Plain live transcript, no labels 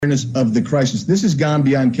of the crisis. This has gone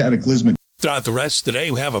beyond cataclysmic. Throughout the rest of the day,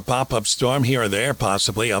 we have a pop-up storm here or there,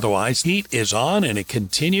 possibly. Otherwise, heat is on, and it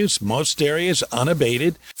continues. Most areas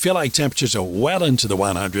unabated. Feel like temperatures are well into the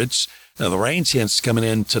 100s. Now, the rain chance coming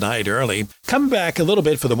in tonight early. Coming back a little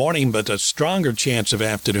bit for the morning, but a stronger chance of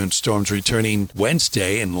afternoon storms returning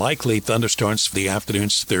Wednesday, and likely thunderstorms for the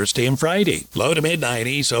afternoons Thursday and Friday. Low to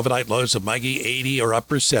mid-90s, overnight lows of muggy 80 or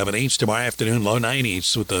upper 70s. Tomorrow afternoon, low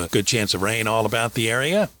 90s with a good chance of rain all about the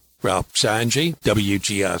area. Ralph Sanji,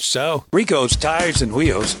 WGSO. Rico's Tires and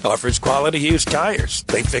Wheels offers quality used tires.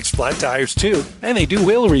 They fix flat tires too, and they do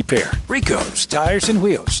wheel repair. Rico's Tires and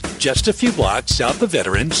Wheels, just a few blocks south of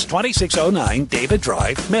Veterans, 2609 David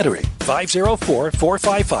Drive, Metairie,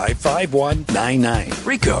 504-455-5199.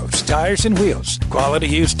 Rico's Tires and Wheels, quality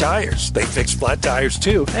used tires. They fix flat tires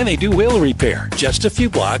too, and they do wheel repair. Just a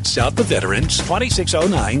few blocks south of Veterans,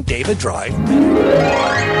 2609 David Drive,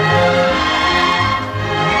 Metairie.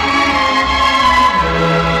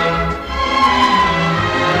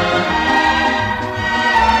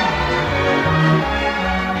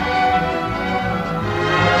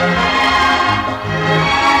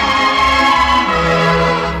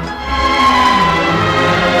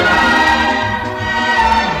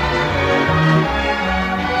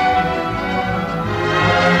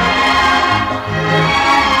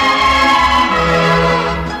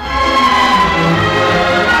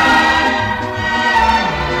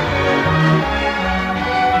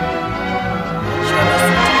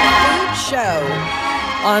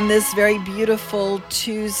 On this very beautiful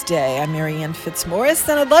Tuesday, I'm Marianne Fitzmaurice,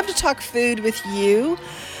 and I'd love to talk food with you.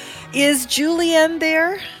 Is Julianne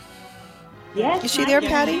there? Yes. Is she there,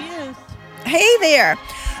 Patty? Yes. Hey there.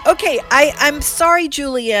 Okay, I'm sorry,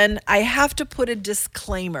 Julianne. I have to put a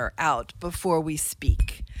disclaimer out before we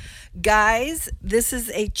speak. Guys, this is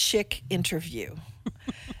a chick interview.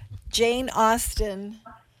 Jane Austen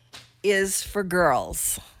is for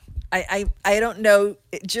girls. I don't know,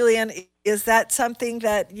 Julianne, is that something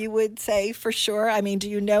that you would say for sure? I mean, do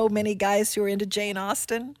you know many guys who are into Jane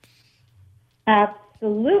Austen?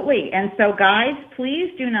 Absolutely. And so, guys,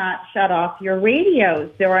 please do not shut off your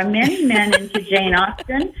radios. There are many men into Jane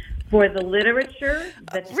Austen for the literature,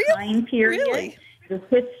 the time period, the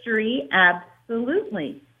history.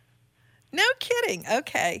 Absolutely. No kidding.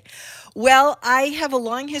 Okay. Well, I have a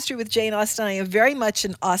long history with Jane Austen. I am very much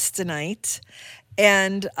an Austenite.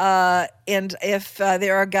 And if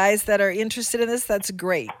there are guys that are interested in this, that's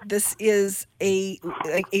great. This is a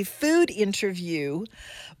food interview,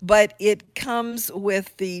 but it comes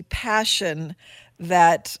with the passion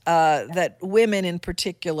that women in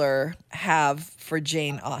particular have for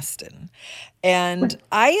Jane Austen. And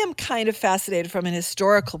I am kind of fascinated from an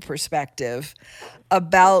historical perspective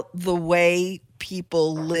about the way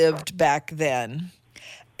people lived back then.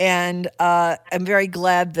 And I'm very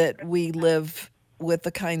glad that we live with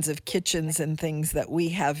the kinds of kitchens and things that we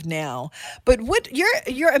have now. But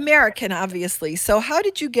you're American, obviously. So how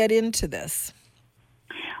did you get into this?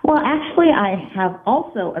 Well, actually, I have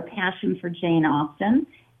also a passion for Jane Austen,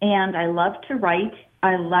 and I love to write.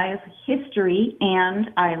 I love history,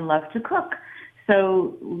 and I love to cook.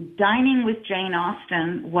 So dining with Jane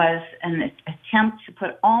Austen was an attempt to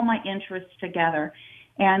put all my interests together.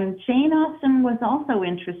 And Jane Austen was also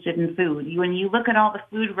interested in food. When you look at all the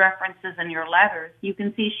food references in your letters, you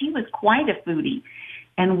can see she was quite a foodie.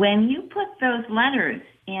 And when you put those letters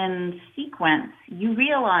in sequence, you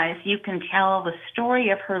realize you can tell the story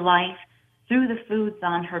of her life through the foods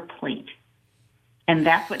on her plate. And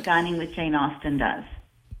that's what Dining with Jane Austen does.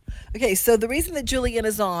 Okay, so the reason that Julianne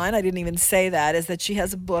is on, I didn't even say that, is that she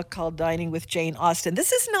has a book called Dining with Jane Austen.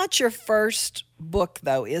 This is not your first book,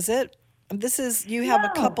 though, is it? You have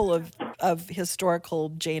a couple of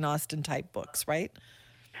historical Jane Austen type books, right?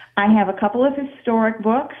 I have a couple of historic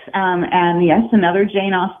books, and yes, another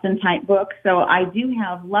Jane Austen type book. So I do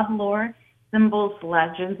have Love Lore, Symbols,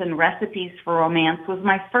 Legends, and Recipes for Romance was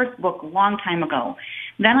my first book a long time ago.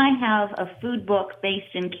 Then I have a food book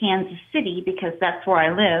based in Kansas City because that's where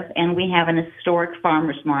I live, and we have an historic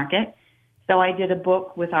farmers market. So I did a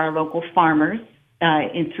book with our local farmers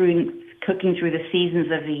cooking through the seasons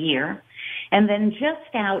of the year. And then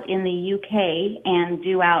just out in the UK and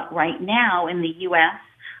due out right now in the US,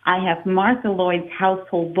 I have Martha Lloyd's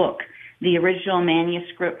household book, the original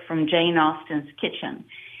manuscript from Jane Austen's kitchen.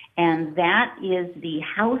 And that is the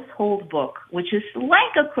household book, which is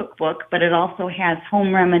like a cookbook, but it also has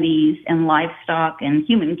home remedies and livestock and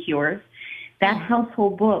human cures. That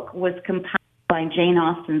household book was compiled by Jane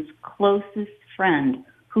Austen's closest friend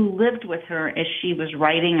who lived with her as she was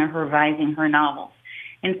writing or revising her novels.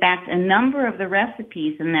 In fact, a number of the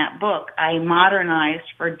recipes in that book I modernized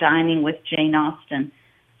for Dining with Jane Austen.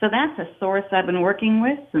 So that's a source I've been working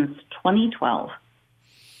with since 2012.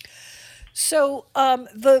 So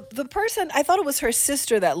the person, I thought it was her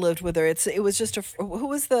sister that lived with her. It was just who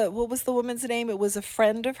was what was the woman's name? It was a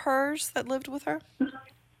friend of hers that lived with her.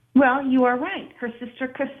 Well, you are right. Her sister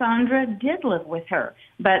Cassandra did live with her,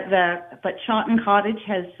 but Chawton Cottage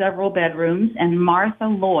has several bedrooms, and Martha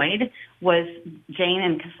Lloyd was Jane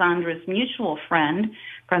and Cassandra's mutual friend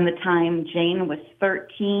from the time Jane was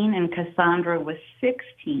 13 and Cassandra was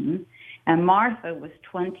 16, and Martha was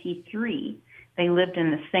 23. They lived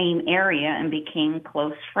in the same area and became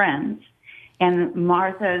close friends. And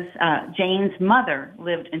Jane's mother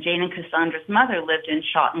Jane and Cassandra's mother lived in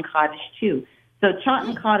Chawton Cottage too. So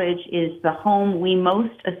Chawton Cottage is the home we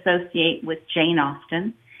most associate with Jane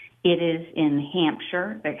Austen. It is in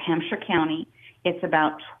Hampshire County. It's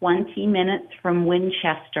about 20 minutes from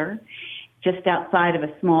Winchester, just outside of a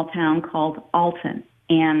small town called Alton.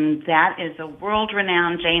 And that is a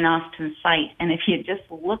world-renowned Jane Austen site. And if you just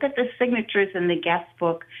look at the signatures in the guest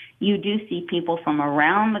book, you do see people from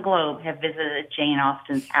around the globe have visited Jane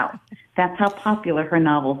Austen's house. That's how popular her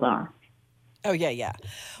novels are. Oh, yeah, yeah.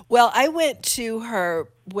 Well, I went to her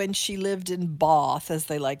when she lived in Bath, as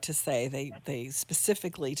they like to say. They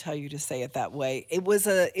specifically tell you to say it that way. It was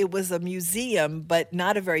a museum, but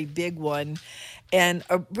not a very big one, and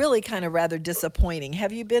really kind of rather disappointing.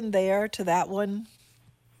 Have you been there to that one?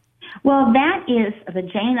 Well, that is, the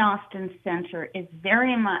Jane Austen Center is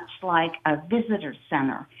very much like a visitor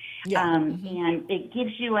center. Yeah. And it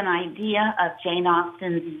gives you an idea of Jane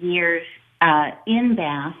Austen's years in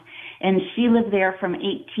Bath. And she lived there from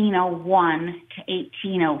 1801 to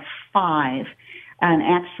 1805. And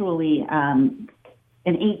actually, in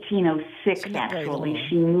 1806,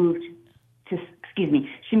 she moved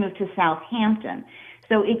to Southampton.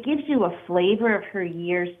 So it gives you a flavor of her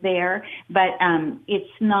years there, but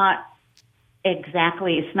it's not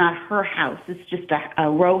her house. It's just a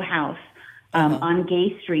row house on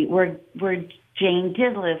Gay Street where Jane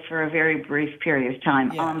did live for a very brief period of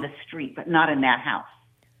time on the street, but not in that house.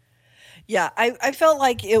 Yeah, I felt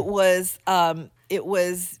like it was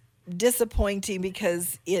disappointing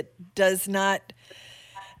because it doesn't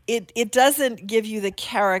give you the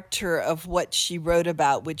character of what she wrote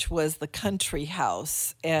about, which was the country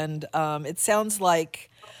house. And it sounds like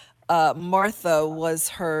Martha was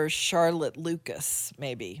her Charlotte Lucas,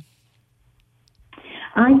 maybe.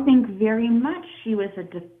 I think very much she was a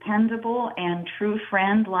dependable and true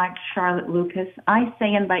friend like Charlotte Lucas. I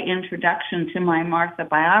say in my introduction to my Martha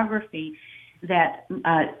biography that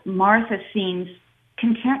Martha seems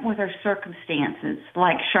content with her circumstances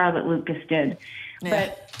like Charlotte Lucas did. Yeah.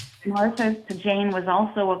 But Jane was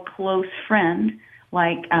also a close friend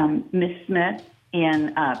like Miss Smith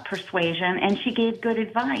in Persuasion, and she gave good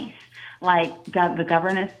advice like the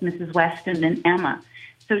governess, Mrs. Weston, and Emma.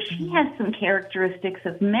 So she has some characteristics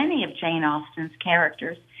of many of Jane Austen's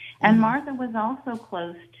characters. And Martha was also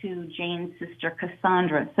close to Jane's sister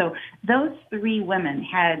Cassandra. So those three women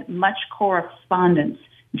had much correspondence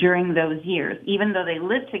during those years. Even though they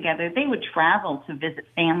lived together, they would travel to visit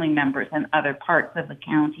family members in other parts of the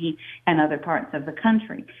county and other parts of the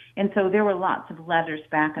country. And so there were lots of letters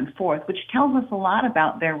back and forth, which tells us a lot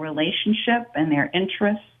about their relationship and their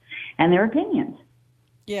interests and their opinions.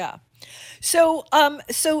 Yeah. So, are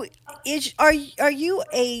you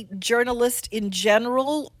a journalist in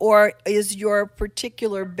general, or is your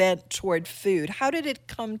particular bent toward food? How did it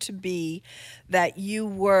come to be that you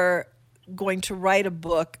were going to write a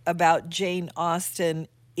book about Jane Austen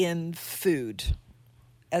in food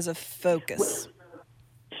as a focus?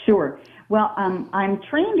 Sure. Well, I'm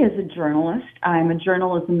trained as a journalist. I'm a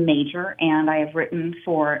journalism major, and I have written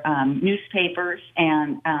for newspapers,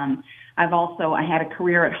 and I had a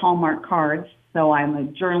career at Hallmark Cards, so I'm a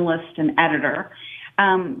journalist and editor.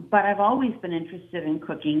 But I've always been interested in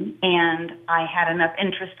cooking, and I had enough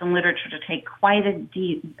interest in literature to take quite a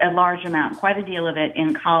deal of it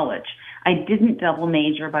in college. I didn't double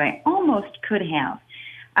major, but I almost could have.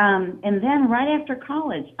 And then right after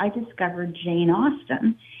college, I discovered Jane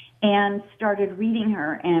Austen and started reading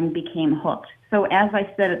her and became hooked. So as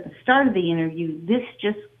I said at the start of the interview, this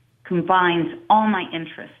just combines all my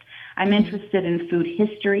interests. I'm interested in food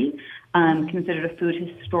history. I'm considered a food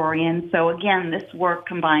historian. So again, this work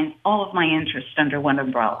combines all of my interests under one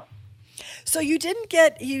umbrella. So you didn't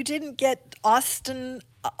get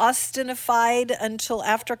Austenified until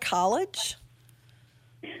after college?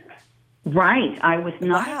 Right. I was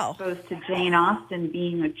not exposed to Jane Austen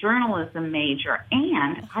being a journalism major,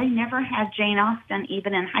 and I never had Jane Austen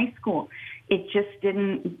even in high school. It just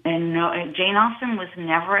didn't, and no, Jane Austen was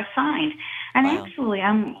never assigned. And actually,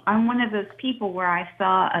 I'm one of those people where I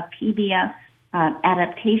saw a PBS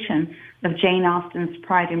adaptation of Jane Austen's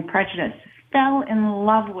Pride and Prejudice, fell in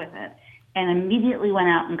love with it, and immediately went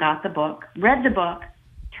out and got the book, read the book,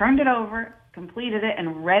 turned it over, completed it,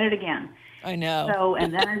 and read it again. I know. So,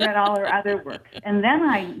 and then I read all her other works. And then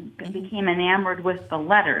I became enamored with the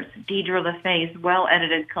letters, Deidre LaFay's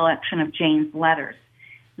well-edited collection of Jane's letters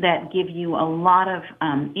that give you a lot of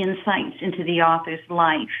insights into the author's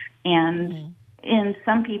life and, in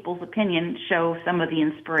some people's opinion, show some of the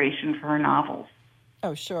inspiration for her novels.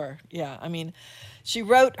 Oh, sure. Yeah. I mean, she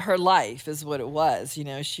wrote her life is what it was. You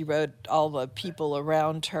know, she wrote all the people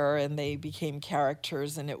around her and they became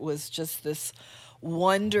characters, and it was just this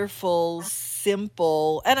wonderful,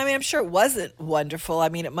 simple, and I mean, I'm sure it wasn't wonderful. I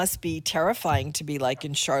mean, it must be terrifying to be like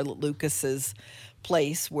in Charlotte Lucas's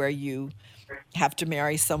place where you have to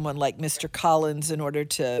marry someone like Mr. Collins in order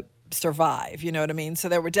to survive, you know what I mean? So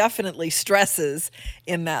there were definitely stresses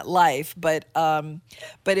in that life, but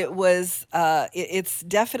it was it's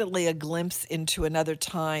definitely a glimpse into another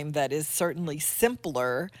time that is certainly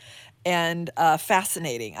simpler and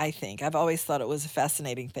fascinating, I think. I've always thought it was a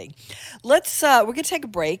fascinating thing. We're going to take a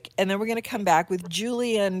break, and then we're going to come back with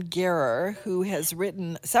Julianne Gerer, who has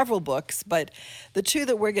written several books, but the two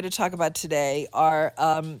that we're going to talk about today are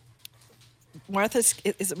Martha's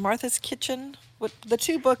Kitchen? What the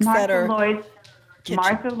two books that are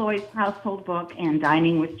Martha Lloyd's Household Book and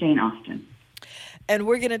Dining with Jane Austen. And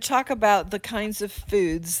we're going to talk about the kinds of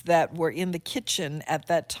foods that were in the kitchen at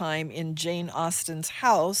that time in Jane Austen's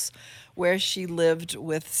house, where she lived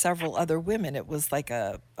with several other women. It was like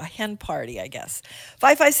a hen party, I guess.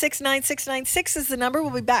 556-9696 is the number.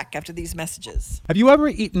 We'll be back after these messages. Have you ever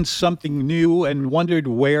eaten something new and wondered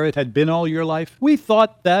where it had been all your life? We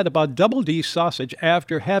thought that about Double D sausage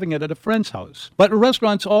after having it at a friend's house. But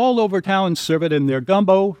restaurants all over town serve it in their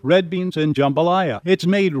gumbo, red beans, and jambalaya. It's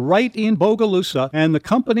made right in Bogalusa, and the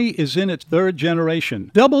company is in its third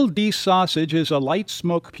generation. Double D sausage is a light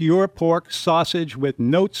smoke, pure pork sausage with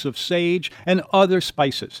notes of sage and other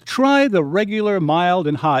spices. Try the regular, mild,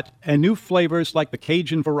 and hot, and new flavors like the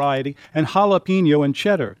Cajun variety and jalapeno and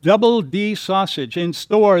cheddar. Double D sausage in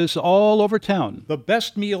stores all over town. The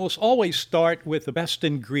best meals always start with the best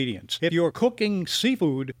ingredients. If you're cooking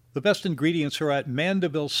seafood, the best ingredients are at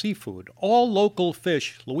Mandeville Seafood. All local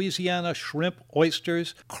fish, Louisiana shrimp,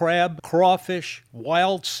 oysters, crab, crawfish,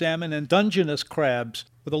 wild salmon, and Dungeness crabs.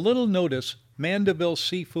 With a little notice, Mandeville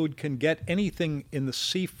Seafood can get anything in the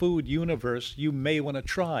seafood universe you may want to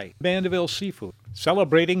try. Mandeville Seafood,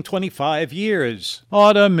 celebrating 25 years.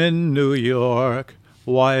 Autumn in New York,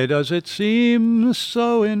 why does it seem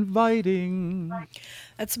so inviting?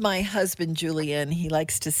 That's my husband, Julian. He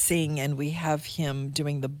likes to sing, and we have him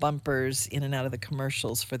doing the bumpers in and out of the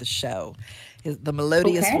commercials for the show. The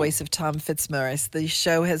melodious voice of Tom Fitzmaurice. The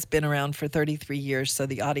show has been around for 33 years, so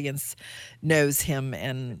the audience knows him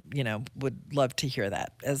and, you know, would love to hear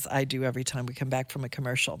that, as I do every time we come back from a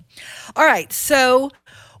commercial. All right, so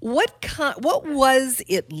what was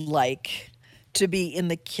it like to be in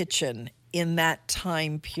the kitchen in that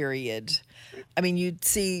time period? I mean, you'd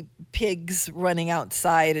see pigs running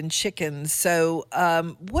outside and chickens. So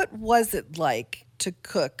what was it like to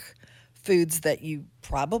cook foods that you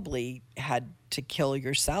probably had to kill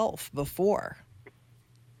yourself before?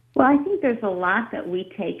 Well, I think there's a lot that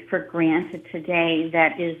we take for granted today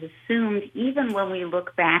that is assumed even when we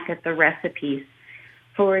look back at the recipes.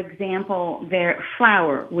 For example, their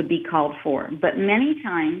flour would be called for, but many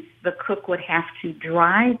times the cook would have to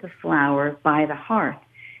dry the flour by the hearth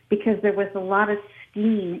because there was a lot of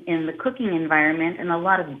steam in the cooking environment and a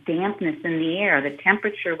lot of dampness in the air. The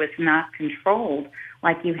temperature was not controlled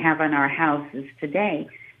like you have in our houses today.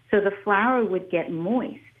 So the flour would get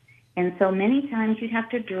moist. And so many times you'd have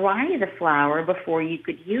to dry the flour before you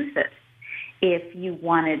could use it. If you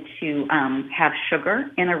wanted to have sugar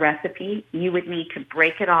in a recipe, you would need to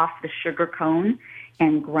break it off the sugar cone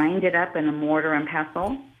and grind it up in a mortar and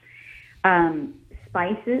pestle.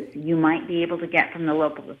 Spices you might be able to get from the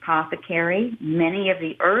local apothecary. Many of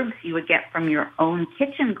the herbs you would get from your own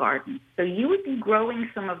kitchen garden. So you would be growing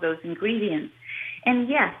some of those ingredients. And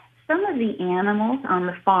yes, some of the animals on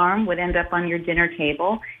the farm would end up on your dinner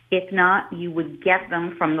table. If not, you would get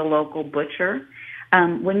them from the local butcher.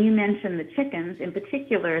 When you mentioned the chickens, in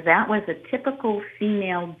particular, that was a typical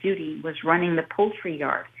female duty, was running the poultry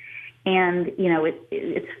yard. And, you know,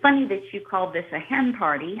 it's funny that you called this a hen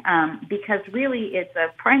party because really it's a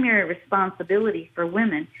primary responsibility for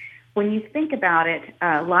women. When you think about it,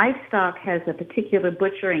 livestock has a particular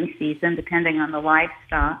butchering season depending on the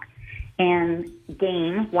livestock. And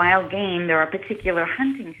game, wild game, there are particular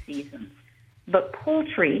hunting seasons. But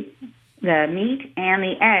poultry, the meat and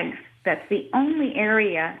the eggs, That's the only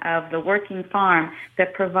area of the working farm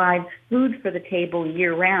that provides food for the table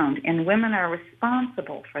year-round, and women are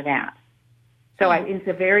responsible for that. So it's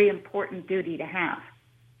a very important duty to have.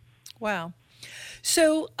 Wow.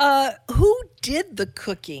 So, who did the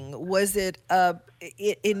cooking? Was it?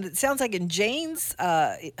 It sounds like in Jane's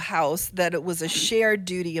house that it was a shared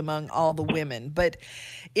duty among all the women. But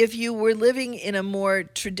if you were living in a more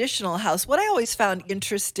traditional house, what I always found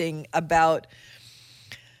interesting about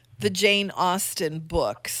the Jane Austen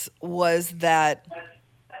books was that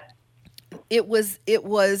it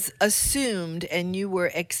was assumed, and you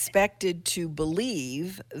were expected to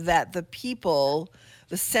believe that the people,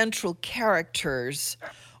 the central characters,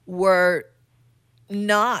 were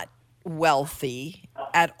not wealthy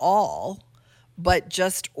at all, but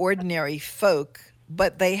just ordinary folk,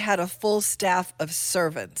 but they had a full staff of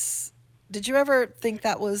servants. Did you ever think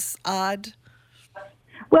that was odd?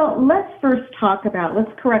 Well, let's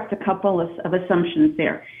correct a couple of assumptions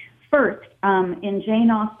there. First, in Jane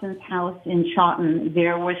Austen's house in Chawton,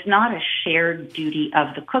 there was not a shared duty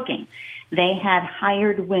of the cooking. They had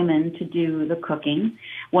hired women to do the cooking.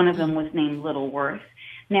 One of them was named Littleworth.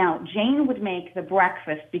 Now, Jane would make the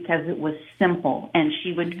breakfast because it was simple, and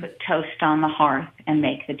she would put toast on the hearth and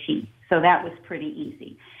make the tea. So that was pretty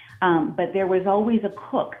easy. But there was always a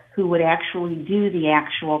cook who would actually do the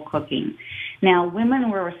actual cooking. Now, women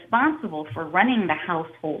were responsible for running the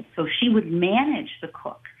household, so she would manage the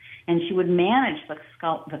cook, and she would manage the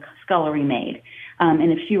scullery maid.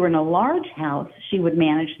 And if she were in a large house, she would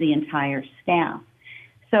manage the entire staff.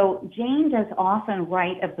 So Jane does often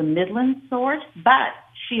write of the Midland sort, but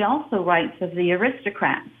she also writes of the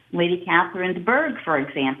aristocrats, Lady Catherine de Bourgh, for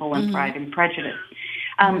example, in Pride and Prejudice.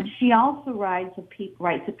 She also writes of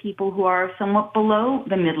people who are somewhat below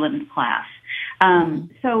the Midland class.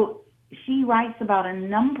 So she writes about a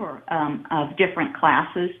number of different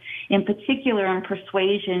classes. In particular, in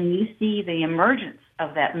Persuasion, you see the emergence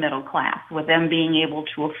of that middle class, with them being able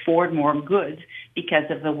to afford more goods because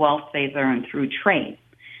of the wealth they've earned through trade.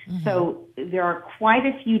 So there are quite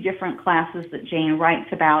a few different classes that Jane writes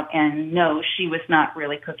about, and no, she was not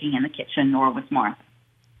really cooking in the kitchen, nor was Martha.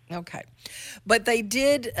 Okay. But they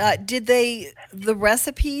the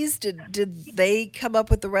recipes, did they come up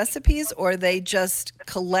with the recipes, or they just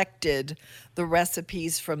collected the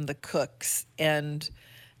recipes from the cooks and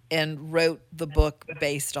wrote the book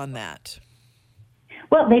based on that?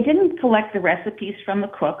 Well, they didn't collect the recipes from the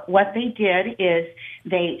cook. What they did is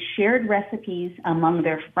they shared recipes among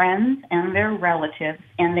their friends and their relatives,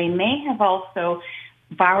 and they may have also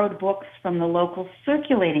borrowed books from the local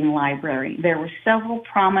circulating library. There were several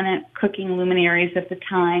prominent cooking luminaries at the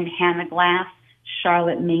time: Hannah Glass,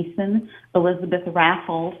 Charlotte Mason, Elizabeth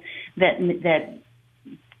Raffles, that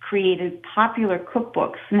created popular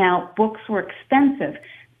cookbooks. Now, books were expensive,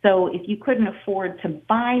 so if you couldn't afford to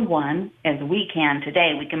buy one, as we can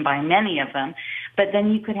today, we can buy many of them, but then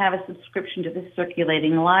you could have a subscription to the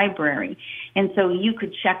circulating library. And so you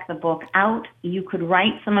could check the book out. You could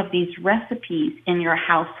write some of these recipes in your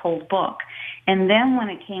household book. And then when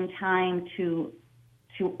it came time to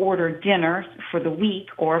order dinner for the week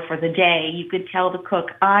or for the day, you could tell the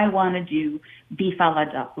cook, I want to do beef a la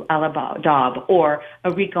daube, or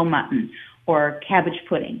a Rico mutton, or cabbage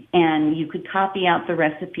pudding. And you could copy out the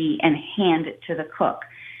recipe and hand it to the cook.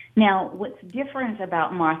 Now, what's different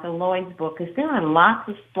about Martha Lloyd's book is there are lots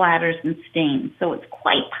of splatters and stains, so it's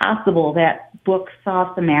quite possible that book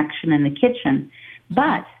saw some action in the kitchen.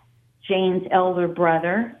 But Jane's elder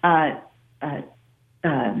brother,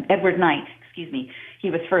 Edward Knight, he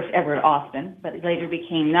was first Edward Austen, but later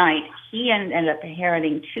became Knight. He ended up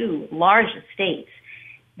inheriting 2 large estates.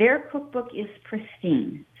 Their cookbook is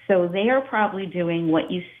pristine, so they are probably doing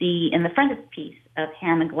what you see in the frontispiece of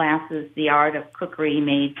Hannah Glass's The Art of Cookery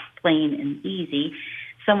Made Plain and Easy.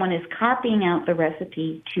 Someone is copying out the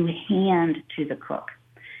recipe to hand to the cook.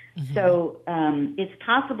 So it's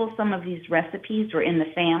possible some of these recipes were in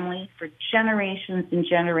the family for generations and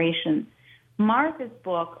generations. Martha's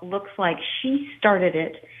book looks like she started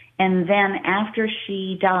it, and then after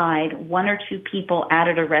she died, 1 or 2 people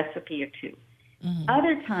added a recipe or 2.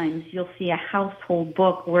 Other times you'll see a household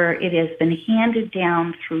book where it has been handed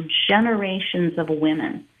down through generations of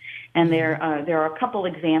women. And there are a couple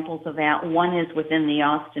examples of that. One is within the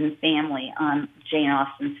Austen family on Jane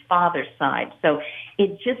Austen's father's side. So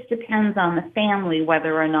it just depends on the family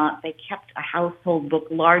whether or not they kept a household book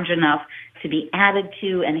large enough to be added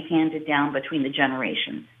to and handed down between the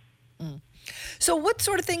generations. So what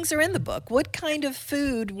sort of things are in the book? What kind of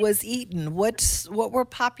food was eaten? What were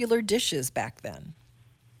popular dishes back then?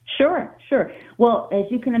 Sure. Well, as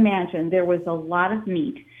you can imagine, there was a lot of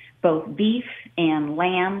meat, both beef and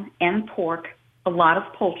lamb and pork, a lot of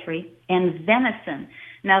poultry, and venison.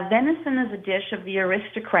 Now, venison is a dish of the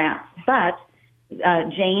aristocrats, but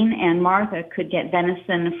Jane and Martha could get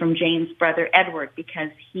venison from Jane's brother Edward because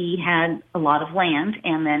he had a lot of land,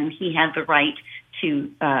 and then he had the right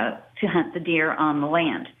to hunt the deer on the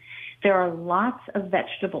land. There are lots of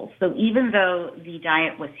vegetables. So even though the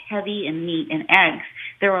diet was heavy in meat and eggs,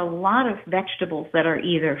 there are a lot of vegetables that are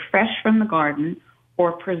either fresh from the garden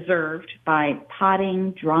or preserved by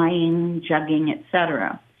potting, drying, jugging,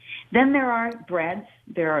 etc. Then there are breads,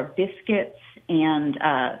 there are biscuits, and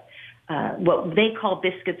what they call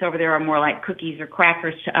biscuits over there are more like cookies or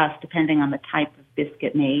crackers to us, depending on the type of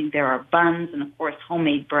biscuit made. There are buns and, of course,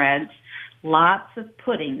 homemade breads. Lots of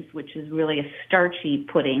puddings, which is really a starchy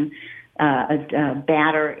pudding, a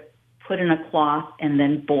batter put in a cloth and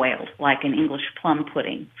then boiled, like an English plum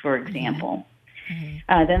pudding, for example.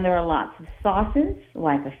 Mm-hmm. Then there are lots of sauces,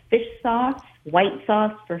 like a fish sauce, white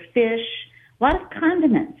sauce for fish, a lot of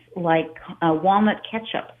condiments, like walnut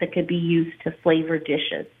ketchup that could be used to flavor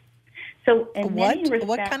dishes. So in many respects,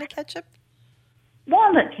 what kind of ketchup?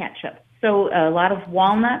 Walnut ketchup. So a lot of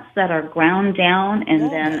walnuts that are ground down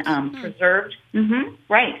and then preserved. Mm-hmm.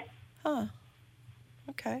 Right. Huh.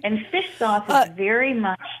 Okay. And fish sauce is very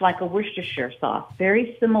much like a Worcestershire sauce,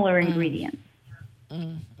 very similar ingredients.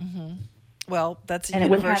 Mm-hmm. Well, that's a and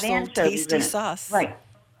universal tasty sauce. Right.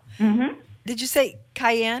 Mm-hmm. Did you say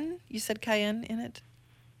cayenne? You said cayenne in it?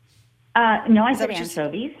 No, I said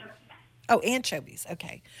anchovies. Oh, anchovies.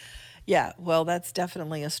 Okay. Yeah, well, that's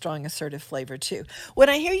definitely a strong, assertive flavor, too. When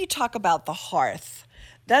I hear you talk about the hearth,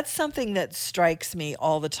 that's something that strikes me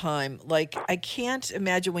all the time. Like, I can't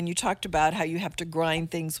imagine when you talked about how you have to grind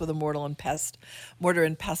things with a mortar and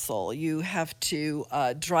pestle. You have to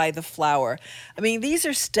dry the flour. I mean, these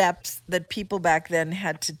are steps that people back then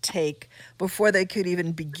had to take before they could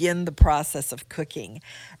even begin the process of cooking.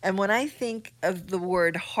 And when I think of the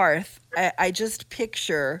word hearth, I just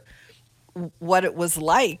picture what it was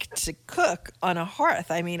like to cook on a hearth.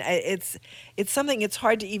 I mean, it's something it's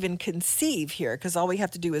hard to even conceive here because all we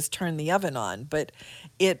have to do is turn the oven on. But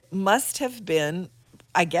it must have been,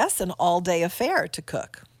 I guess, an all-day affair to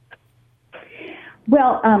cook.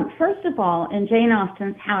 Well, first of all, in Jane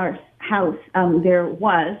Austen's house, there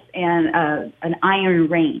was an iron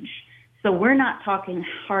range. So we're not talking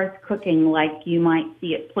hearth cooking like you might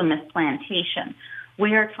see at Plymouth Plantation.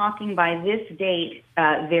 We are talking by this date,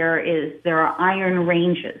 there are iron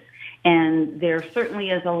ranges, and there certainly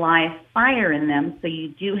is a live fire in them, so you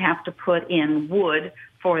do have to put in wood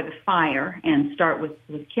for the fire and start with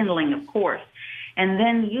kindling, of course. And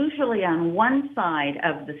then usually on one side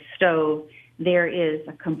of the stove, there is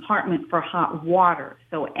a compartment for hot water.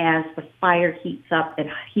 So as the fire heats up, it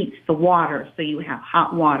heats the water, so you have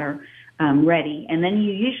hot water ready. And then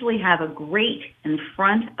you usually have a grate in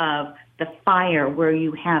front of the fire where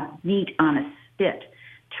you have meat on a spit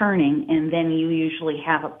turning, and then you usually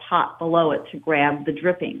have a pot below it to grab the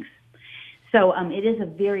drippings. So it is a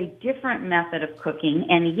very different method of cooking.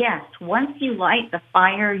 And yes, once you light the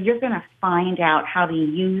fire, you're going to find out how to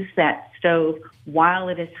use that stove while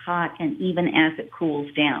it is hot and even as it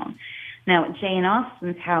cools down. Now, at Jane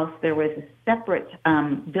Austen's house, there was a separate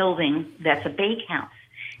building that's a bakehouse.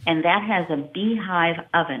 And that has a beehive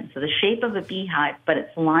oven, so the shape of a beehive, but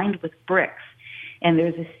it's lined with bricks. And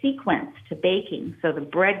there's a sequence to baking. So the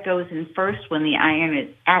bread goes in first when the iron is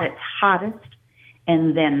at its hottest,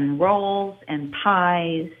 and then rolls and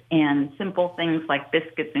pies and simple things like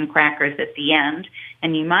biscuits and crackers at the end.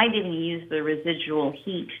 And you might even use the residual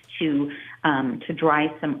heat to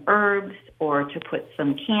dry some herbs or to put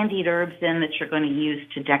some candied herbs in that you're going to use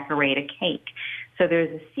to decorate a cake. So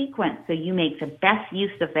there's a sequence so you make the best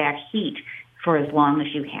use of that heat for as long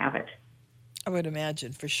as you have it. I would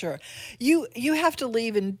imagine, for sure. You have to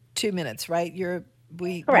leave in 2 minutes, right?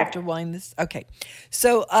 We have to wind this. Okay.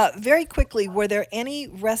 So very quickly, were there any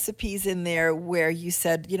recipes in there where you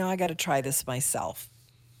said, I got to try this myself?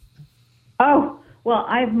 Oh, well,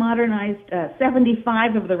 I've modernized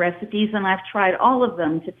 75 of the recipes, and I've tried all of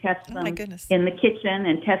them to test them in the kitchen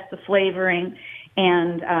and test the flavoring.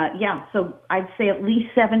 And so I'd say at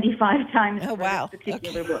least 75 times for this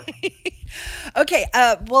particular book. Okay,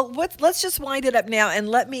 well, let's just wind it up now, and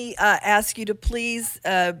let me ask you to please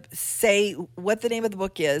say what the name of the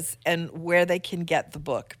book is and where they can get the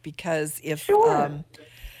book, because if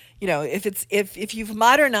if you've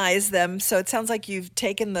modernized them, so it sounds like you've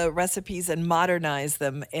taken the recipes and modernized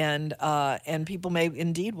them, and people may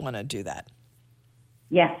indeed want to do that.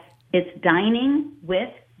 Yes, it's Dining with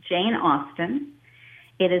Jane Austen.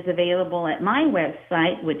 It is available at my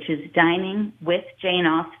website, which is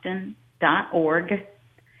diningwithjaneausten.org.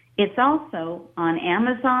 It's also on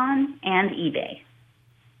Amazon and eBay.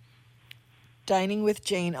 Dining with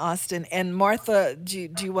Jane Austen. And Martha, do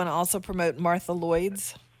you want to also promote Martha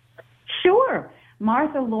Lloyd's? Sure.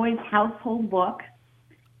 Martha Lloyd's Household Book.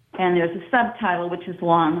 And there's a subtitle, which is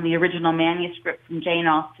long, the original manuscript from Jane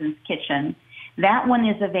Austen's Kitchen. That one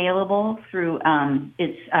is available through,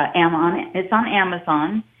 it's on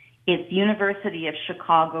Amazon. It's University of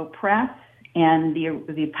Chicago Press, and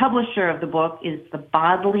the publisher of the book is the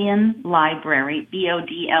Bodleian Library,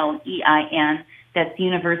 Bodlein. That's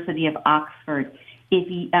University of Oxford.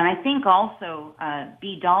 And I think also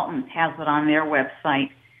B. Dalton's has it on their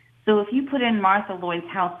website. So if you put in Martha Lloyd's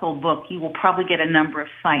Household Book, you will probably get a number of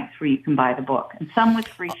sites where you can buy the book, and some with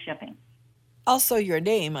free shipping. Also, your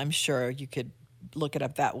name, I'm sure you could look it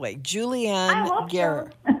up that way. Julianne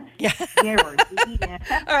Gerer. So. Yeah.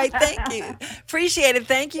 All right, thank you. Appreciate it.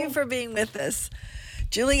 Thank you for being with us.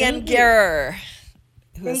 Julianne Gerer,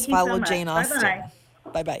 who has followed Jane Austen.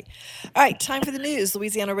 Bye-bye. Bye-bye. All right, time for the news.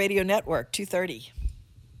 Louisiana Radio Network, 2:30.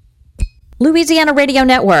 Louisiana Radio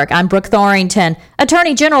Network, I'm Brooke Thorington.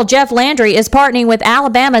 Attorney General Jeff Landry is partnering with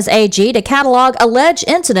Alabama's AG to catalog alleged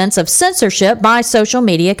incidents of censorship by social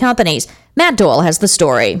media companies. Matt Doyle has the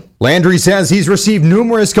story. Landry says he's received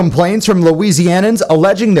numerous complaints from Louisianans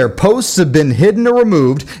alleging their posts have been hidden or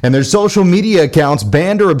removed and their social media accounts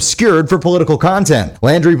banned or obscured for political content.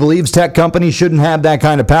 Landry believes tech companies shouldn't have that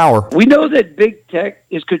kind of power. We know that big tech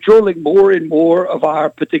is controlling more and more of our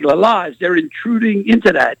particular lives. They're intruding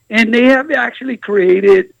into that. And they have actually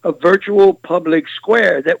created a virtual public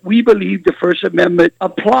square that we believe the First Amendment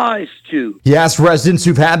applies to. He asked residents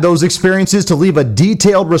who've had those experiences to leave a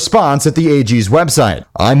detailed response at the AG's website.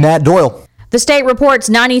 I'm Matt Doyle. The state reports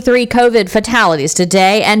 93 COVID fatalities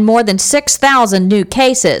today and more than 6,000 new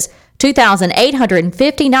cases.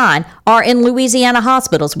 2,859 are in Louisiana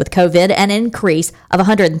hospitals with COVID, an increase of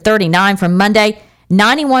 139 from Monday.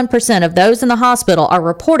 91% of those in the hospital are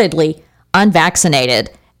reportedly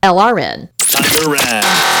unvaccinated. LRN. Tiger Rag.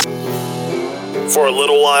 For a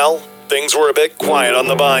little while, things were a bit quiet on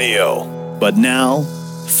the bayou. But now,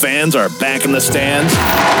 fans are back in the stands,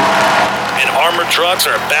 and armored trucks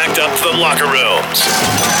are backed up to the locker rooms.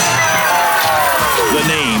 The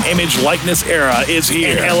name, image, likeness era is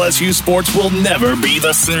here. And LSU sports will never be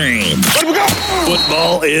the same.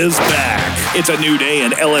 Football is back. It's a new day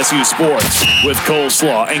in LSU sports. With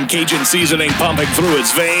coleslaw and Cajun seasoning pumping through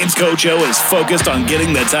its veins, Coach O is focused on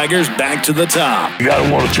getting the Tigers back to the top. You gotta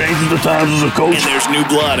want to change the times as a coach. And there's new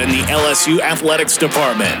blood in the LSU athletics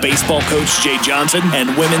department. Baseball coach Jay Johnson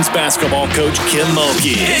and women's basketball coach Kim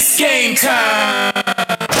Mulkey. It's game time!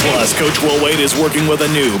 Plus, Coach Will Wade is working with a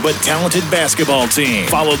new but talented basketball team.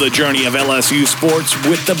 Follow the journey of LSU sports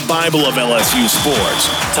with the Bible of LSU sports.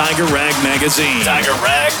 Tiger Rag Magazine. Tiger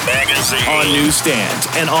Rag Magazine. On newsstands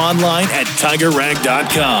and online at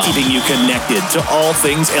TigerRag.com. Keeping you connected to all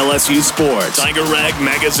things LSU sports. Tiger Rag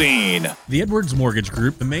Magazine. The Edwards Mortgage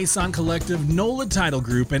Group, the Mason Collective, NOLA Title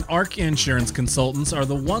Group, and ARC Insurance Consultants are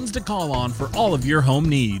the ones to call on for all of your home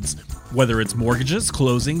needs. Whether it's mortgages,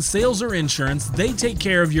 closings, sales, or insurance, they take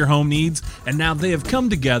care of your home needs, and now they have come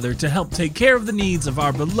together to help take care of the needs of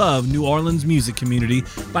our beloved New Orleans music community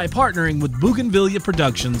by partnering with Bougainvillea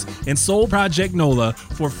Productions and Soul Project NOLA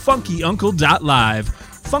for FunkyUncle.live.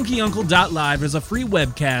 FunkyUncle.live is a free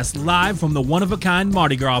webcast live from the one-of-a-kind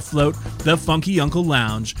Mardi Gras float, the Funky Uncle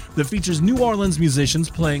Lounge, that features New Orleans musicians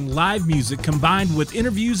playing live music combined with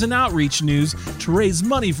interviews and outreach news to raise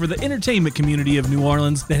money for the entertainment community of New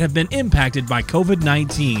Orleans that have been impacted by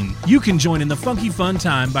COVID-19. You can join in the funky fun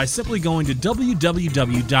time by simply going to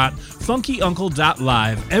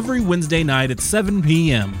www.funkyuncle.live every Wednesday night at 7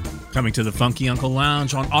 p.m. Coming to the Funky Uncle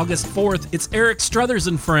Lounge on August 4th, it's Eric Struthers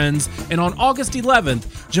and Friends, and on August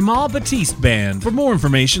 11th, Jamal Batiste Band. For more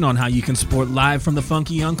information on how you can support live from the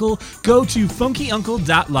Funky Uncle, go to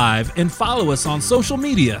funkyuncle.live and follow us on social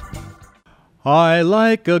media. I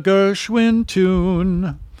like a Gershwin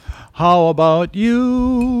tune. How about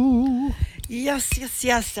you?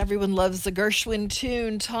 Yes. Everyone loves the Gershwin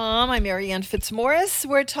tune, Tom. I'm Marianne Fitzmaurice.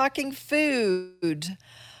 We're talking food.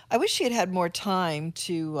 I wish she had had more time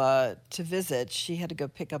to visit. She had to go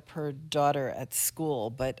pick up her daughter at school.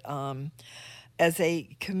 But as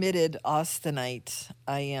a committed Austenite,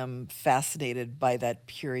 I am fascinated by that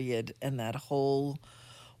period and that whole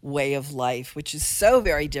way of life, which is so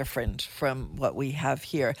very different from what we have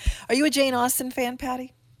here. Are you a Jane Austen fan,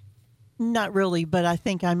 Patty? Not really, but I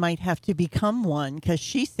think I might have to become one because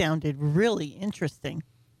she sounded really interesting.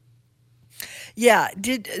 Yeah.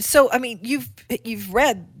 I mean, you've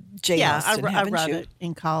read Jane Austen, I read it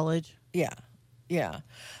in college. Yeah.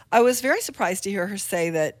 I was very surprised to hear her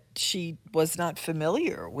say that she was not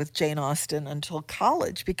familiar with Jane Austen until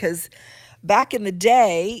college, because back in the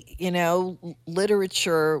day,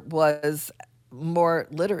 literature was more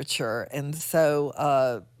literature, and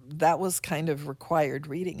so that was kind of required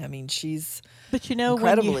reading. I mean, she's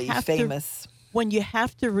incredibly famous. When you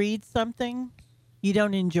have to read something, you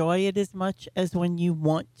don't enjoy it as much as when you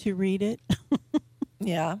want to read it.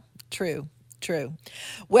 Yeah, true.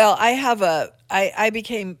 Well, I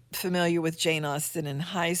became familiar with Jane Austen in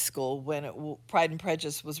high school when Pride and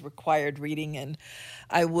Prejudice was required reading, and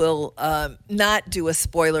I will not do a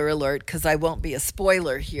spoiler alert because I won't be a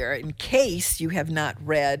spoiler here in case you have not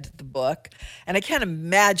read the book. And I can't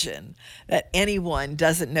imagine that anyone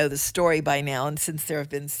doesn't know the story by now, and since there have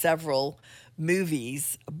been several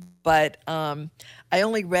movies, but I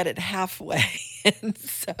only read it halfway. And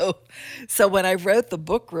so when I wrote the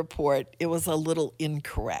book report, it was a little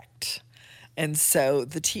incorrect. And so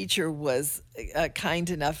the teacher was kind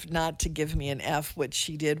enough not to give me an F. What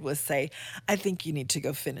she did was say, I think you need to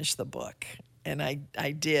go finish the book. And I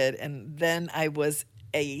did. And then I was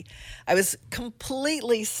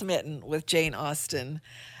completely smitten with Jane Austen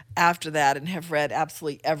after that, and have read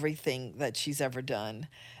absolutely everything that she's ever done.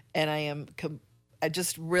 And I'm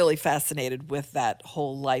just really fascinated with that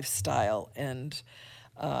whole lifestyle. And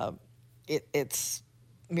it's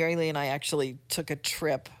Mary Lee and I actually took a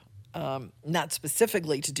trip, not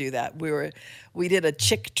specifically to do that. We did a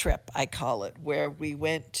chick trip, I call it, where we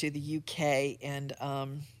went to the UK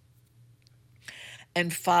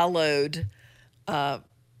and followed.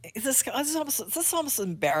 This is almost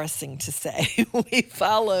embarrassing to say. We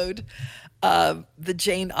followed the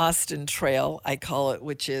Jane Austen Trail, I call it,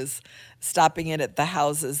 which is stopping in at the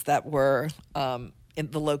houses that were in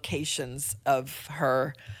the locations of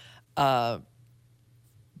her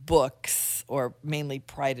books, or mainly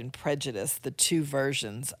Pride and Prejudice, the two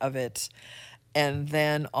versions of it, and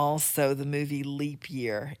then also the movie Leap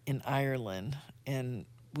Year in Ireland. And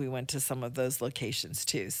we went to some of those locations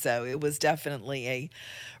too. So it was definitely a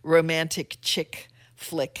romantic chick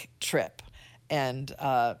flick trip. And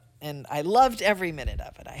I loved every minute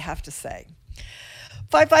of it, I have to say.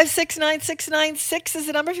 556-9696 is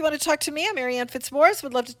the number if you want to talk to me. I'm Marianne Fitzmaurice.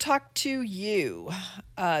 Would love to talk to you.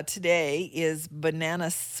 Today is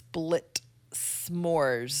Banana Split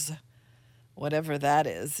S'mores, whatever that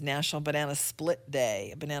is, National Banana Split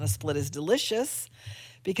Day. A banana split is delicious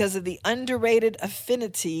because of the underrated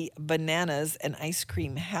affinity bananas and ice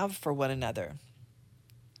cream have for one another.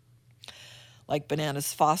 Like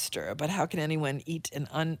bananas foster, but how can anyone eat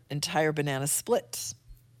an entire banana split?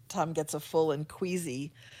 Tom gets a full and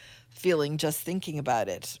queasy feeling just thinking about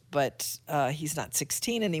it, but he's not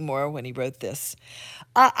 16 anymore when he wrote this.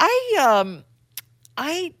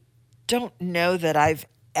 I don't know that I've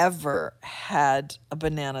ever had a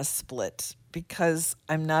banana split because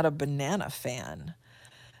I'm not a banana fan.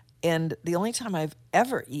 And the only time I've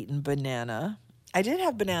ever eaten banana, I did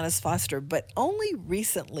have bananas foster, but only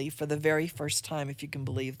recently for the very first time, if you can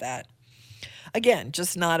believe that. Again,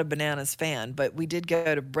 just not a bananas fan, but we did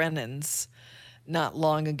go to Brennan's not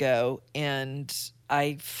long ago, and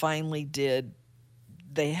I finally did.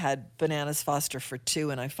 They had bananas foster for two,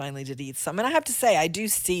 and I finally did eat some. And I have to say, I do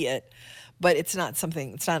see it, but it's not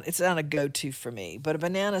something. It's not a go-to for me. But a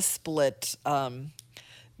banana split, don't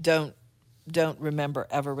remember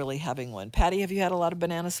ever really having one. Patty, have you had a lot of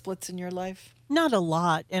banana splits in your life? Not a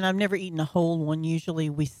lot, and I've never eaten a whole one. Usually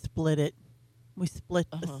we split it. We split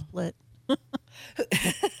the split.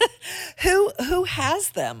 Who has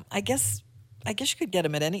them? I guess you could get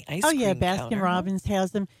them at any ice cream counter. Oh yeah, counter. Baskin-Robbins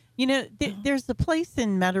has them. You know, there's a place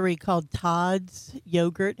in Metairie called Todd's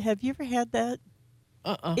Yogurt. Have you ever had that?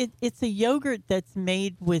 It's a yogurt that's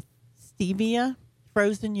made with stevia,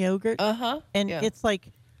 frozen yogurt. And it's like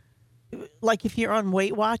if you're on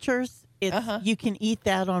Weight Watchers, it's you can eat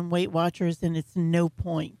that on Weight Watchers, and it's no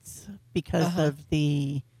points because of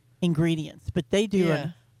the ingredients. But they do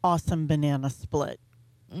an awesome banana split.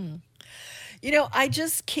 You know, I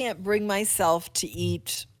just can't bring myself to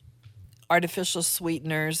eat artificial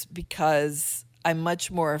sweeteners because I'm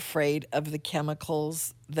much more afraid of the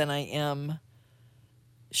chemicals than I am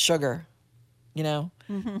sugar, you know?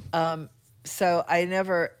 So I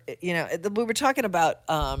never, we were talking about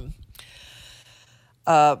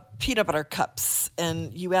peanut butter cups,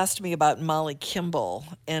 and you asked me about Molly Kimball,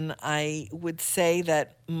 and I would say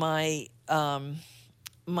that my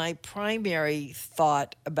primary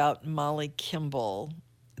thought about Molly Kimball,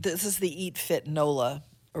 this is the Eat Fit NOLA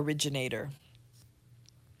originator.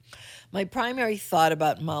 My primary thought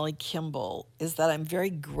about Molly Kimball is that I'm very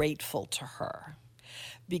grateful to her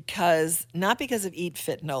not because of Eat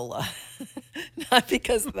Fit NOLA, Not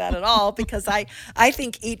because of that at all, because I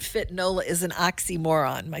think Eat Fit NOLA is an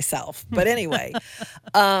oxymoron myself. But anyway,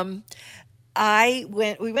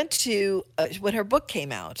 we went to when her book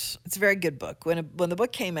came out. It's a very good book. When the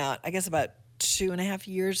book came out, I guess about 2.5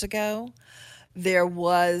 years ago, there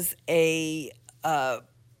was a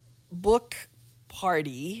book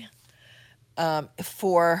party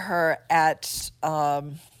for her at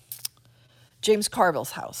James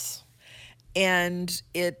Carville's house, and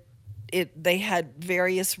they had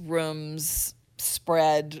various rooms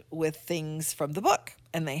spread with things from the book.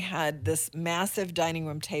 And they had this massive dining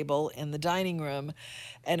room table in the dining room,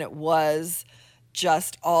 and it was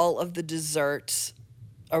just all of the desserts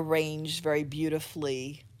arranged very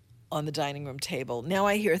beautifully on the dining room table. Now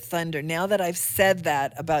I hear thunder. Now that I've said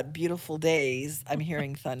that about beautiful days, I'm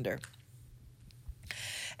hearing thunder.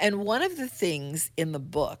 And one of the things in the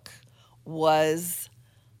book was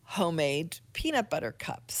homemade peanut butter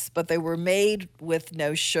cups, but they were made with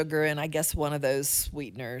no sugar and I guess one of those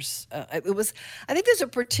sweeteners. I think there's a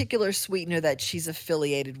particular sweetener that she's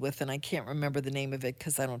affiliated with, and I can't remember the name of it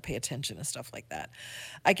because I don't pay attention to stuff like that.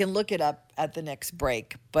 I can look it up at the next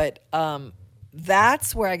break, but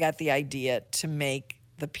that's where I got the idea to make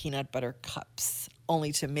the peanut butter cups,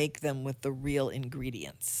 only to make them with the real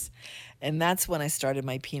ingredients. And that's when I started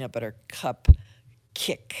my peanut butter cup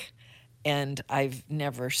kick. And I've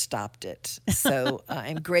never stopped it. So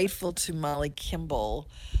I'm grateful to Molly Kimball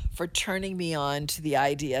for turning me on to the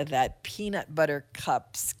idea that peanut butter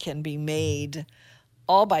cups can be made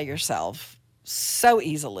all by yourself so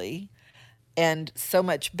easily and so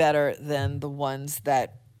much better than the ones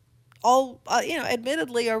that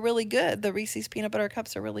admittedly are really good. The Reese's peanut butter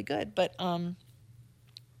cups are really good, but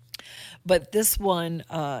this one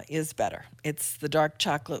is better. It's the dark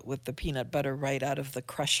chocolate with the peanut butter right out of the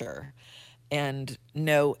crusher and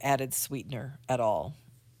no added sweetener at all,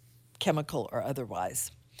 chemical or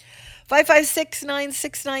otherwise.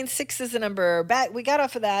 556-9696 is the number. We got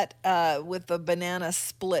off of that with the banana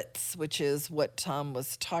splits, which is what Tom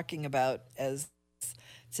was talking about, as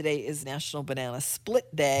today is National Banana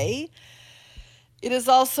Split Day. It is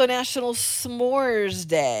also National S'mores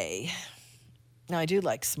Day. Now, I do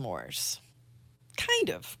like s'mores, kind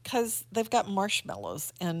of, because they've got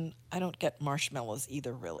marshmallows, and I don't get marshmallows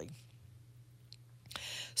either, really.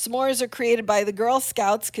 S'mores are created by the Girl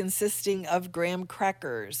Scouts, consisting of graham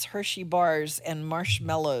crackers, Hershey bars, and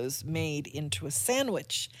marshmallows made into a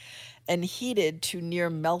sandwich and heated to near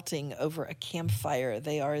melting over a campfire.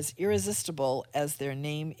 They are as irresistible as their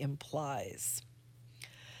name implies. I'm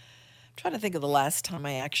trying to think of the last time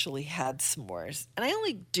I actually had s'mores. And I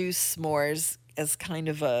only do s'mores as kind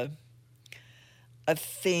of a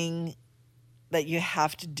thing that you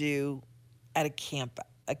have to do at a camp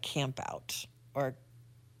out or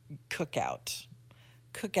cookout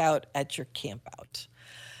at your camp out.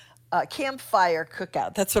 Campfire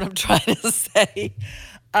cookout, that's what I'm trying to say.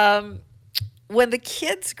 When the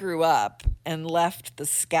kids grew up and left the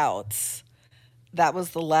Scouts, that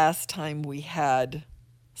was the last time we had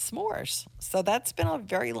s'mores. So that's been a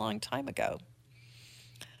very long time ago.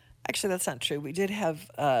 Actually, that's not true. We did have,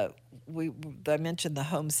 I mentioned the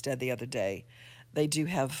homestead the other day. They do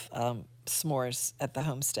have s'mores at the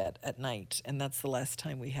homestead at night, and that's the last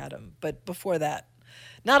time we had them. But before that,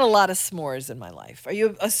 not a lot of s'mores in my life. Are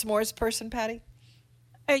you a s'mores person, Patty?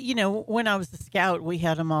 When I was a scout, we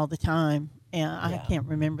had them all the time, and I can't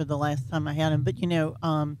remember the last time I had them. But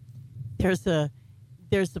there's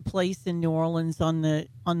a place in New Orleans on the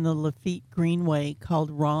Lafitte Greenway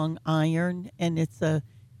called Wrong Iron, and it's a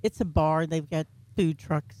bar. They've got food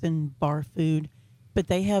trucks and bar food, but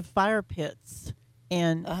they have fire pits,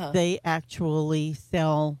 and they actually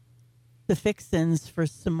sell the fixins for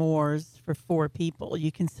s'mores for 4 people.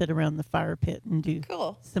 You can sit around the fire pit and do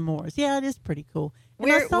s'mores. Yeah, it is pretty cool.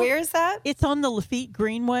 Where is that? It's on the Lafitte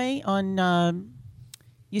Greenway on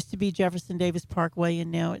used to be Jefferson Davis Parkway, and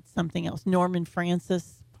now it's something else. Norman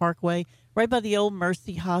Francis Parkway, right by the old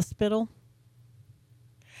Mercy Hospital.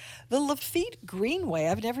 The Lafitte Greenway.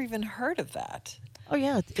 I've never even heard of that. Oh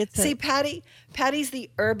yeah, See, Patty's the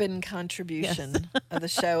urban contribution of the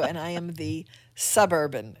show, and I am the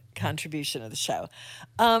suburban contribution of the show.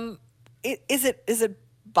 Is it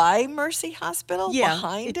by Mercy Hospital? Yeah,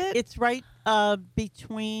 behind it? It's right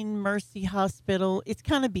between Mercy Hospital. It's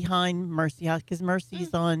kind of behind Mercy Hospital because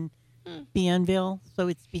Mercy's on Bienville, so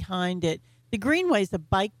it's behind it. The Greenway is a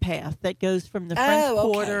bike path that goes from the French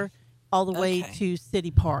Quarter all the way to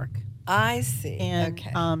City Park. I see. And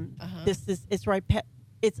it's right.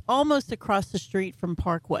 It's almost across the street from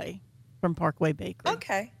Parkway Bakery.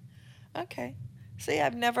 Okay. See,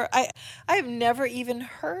 I've never even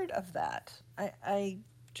heard of that. I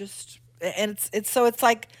just and it's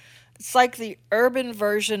like the urban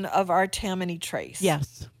version of our Tammany Trace.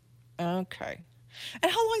 Yes. Okay. And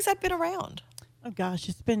how long has that been around? Oh gosh,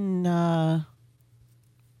 it's been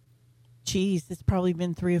it's probably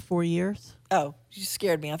been 3 or 4 years. Oh, you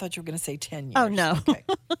scared me. I thought you were going to say 10 years. Oh no.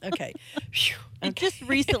 Okay. Phew. It just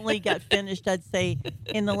recently got finished. I'd say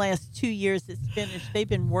in the last 2 years it's finished. They've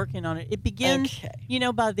been working on it. It begins,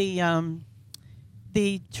 by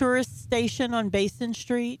the tourist station on Basin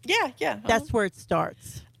Street. Yeah. That's where it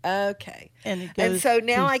starts. Okay. And it goes. And so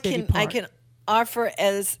now to I City can Park. offer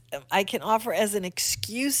as an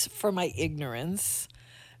excuse for my ignorance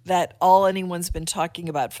that all anyone's been talking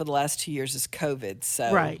about for the last 2 years is COVID.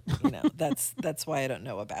 So right. That's why I don't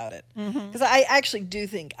know about it. Because I actually do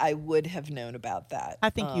think I would have known about that. I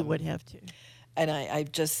think you would have too. And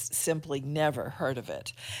I've just simply never heard of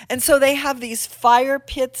it. And so they have these fire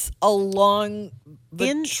pits along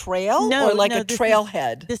the trail, or like a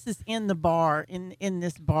trailhead. This is in the bar, in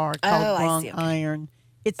this bar called Wrong Iron.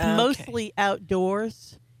 It's mostly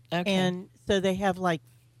outdoors. Okay. And so they have like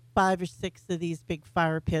 5 or 6 of these big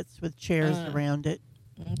fire pits with chairs around it.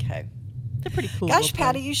 Okay. They're pretty cool. Gosh,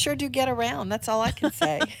 Patty, you sure do get around. That's all I can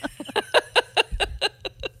say.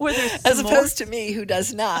 As opposed to me, who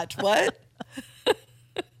does not. What?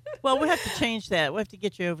 Well, we have to change that. We have to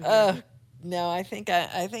get you over there. No, I think I'm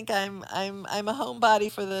a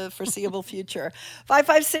homebody for the foreseeable future.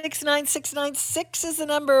 556-9696 is the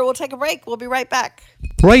number. We'll take a break. We'll be right back.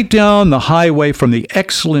 Right down the highway from the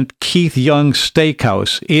excellent Keith Young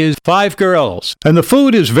Steakhouse is Five Girls, and the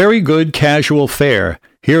food is very good casual fare.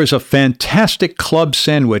 Here's a fantastic club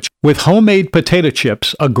sandwich with homemade potato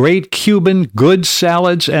chips, a great Cuban, good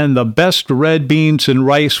salads, and the best red beans and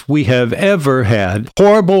rice we have ever had.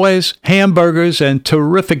 Poor boys, hamburgers, and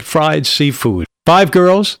terrific fried seafood. Five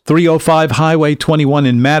Girls, 305 Highway 21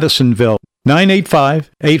 in Madisonville,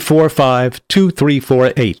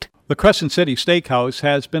 985-845-2348. The Crescent City Steakhouse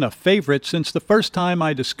has been a favorite since the first time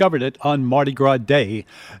I discovered it on Mardi Gras Day.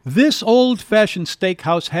 This old-fashioned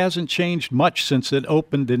steakhouse hasn't changed much since it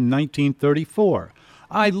opened in 1934.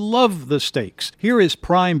 I love the steaks. Here is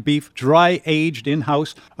prime beef, dry-aged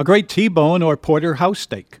in-house, a great T-bone or porterhouse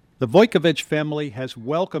steak. The Vojkovic family has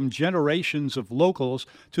welcomed generations of locals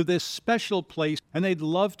to this special place, and they'd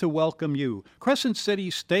love to welcome you. Crescent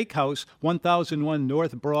City Steakhouse, 1001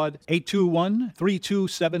 North Broad,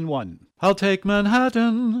 821-3271. I'll take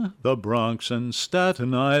Manhattan, the Bronx, and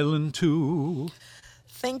Staten Island, too.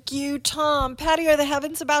 Thank you, Tom. Patty, are the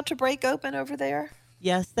heavens about to break open over there?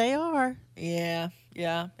 Yes, they are. Yeah.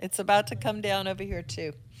 It's about to come down over here,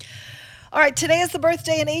 too. All right, today is the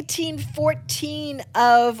birthday in 1814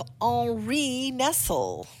 of Henri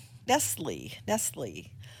Nestle, the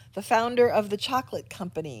founder of the chocolate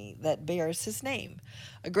company that bears his name.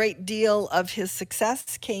 A great deal of his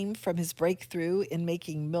success came from his breakthrough in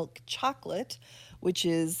making milk chocolate, which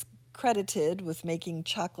is credited with making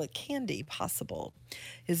chocolate candy possible.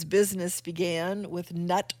 His business began with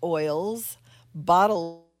nut oils,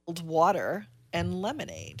 bottled water, and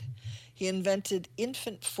lemonade. He invented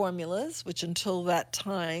infant formulas, which until that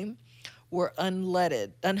time were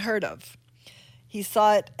unheard of. He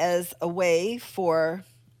saw it as a way for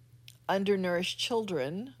undernourished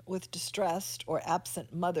children with distressed or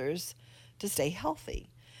absent mothers to stay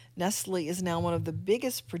healthy. Nestle is now one of the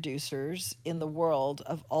biggest producers in the world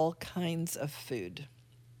of all kinds of food.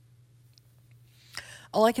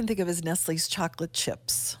 All I can think of is Nestle's chocolate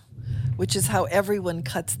chips, which is how everyone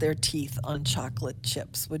cuts their teeth on chocolate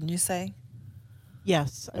chips, wouldn't you say?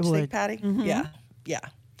 Yes, I Would you would. think, Patty? Mm-hmm. Yeah.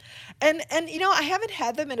 And I haven't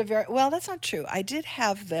had them in that's not true. I did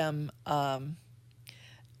have them on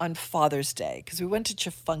Father's Day because we went to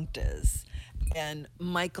Chifuncta's, and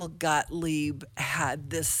Michael Gottlieb had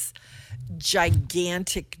this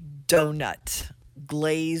gigantic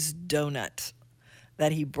glazed donut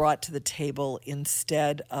that he brought to the table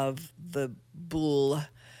instead of the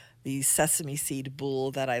sesame seed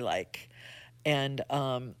boule that I like. And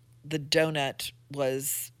the donut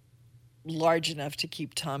was large enough to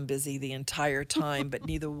keep Tom busy the entire time, but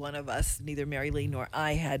neither one of us, neither Mary Lee nor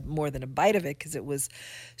I, had more than a bite of it because it was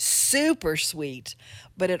super sweet.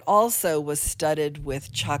 But it also was studded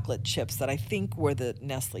with chocolate chips that I think were the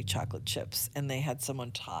Nestle chocolate chips, and they had some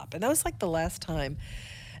on top. And that was like the last time,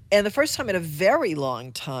 and the first time in a very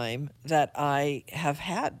long time that I have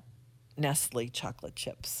had Nestle chocolate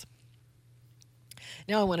chips.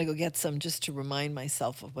 Now I want to go get some just to remind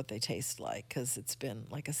myself of what they taste like, because it's been,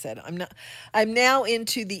 like I said, I'm now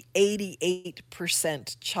into the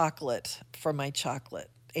 88% chocolate for my chocolate,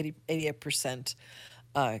 88%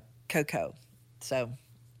 cocoa. So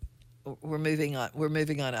we're moving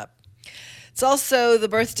on up. It's also the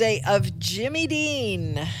birthday of Jimmy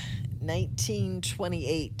Dean,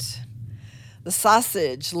 1928. The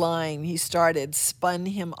sausage line he started spun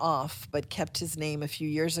him off, but kept his name a few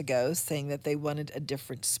years ago, saying that they wanted a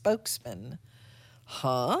different spokesman.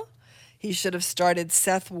 Huh? He should have started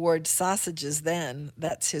Seth Ward Sausages then.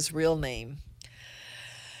 That's his real name.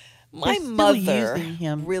 My They're mother still using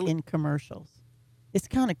him really in commercials. It's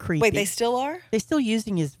kind of creepy. Wait, they still are? They're still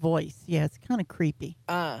using his voice. Yeah, it's kind of creepy.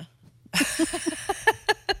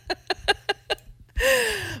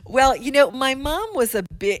 Well, my mom was I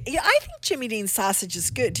think Jimmy Dean's sausage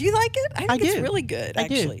is good. Do you like it? I think it's really good,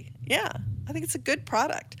 actually. Yeah, I think it's a good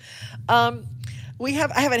product. I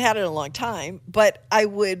haven't had it in a long time, but I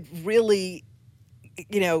would really,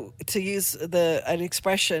 to use an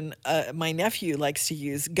expression my nephew likes to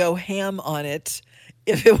use, go ham on it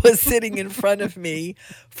if it was sitting in front of me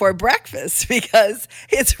for breakfast, because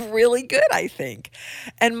it's really good, I think.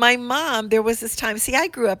 And my mom, there was this time, I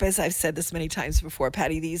grew up, as I've said this many times before,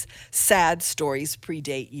 Patty, these sad stories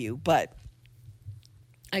predate you, but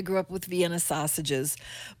I grew up with Vienna sausages.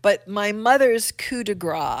 But my mother's coup de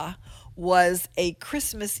grace was a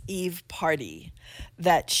Christmas Eve party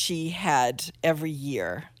that she had every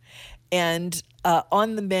year. And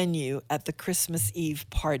on the menu at the Christmas Eve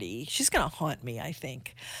party, she's going to haunt me, I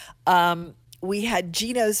think. We had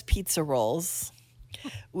Gino's pizza rolls.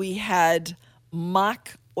 We had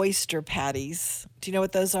mock oyster patties. Do you know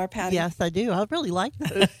what those are, Patty? Yes, I do. I really like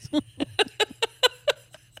those.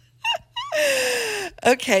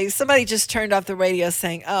 Okay, somebody just turned off the radio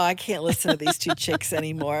saying, "Oh, I can't listen to these two chicks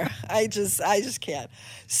anymore. I just can't."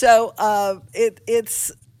 So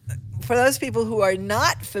it's for those people who are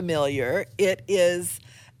not familiar, it is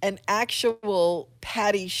an actual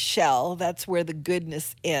patty shell. That's where the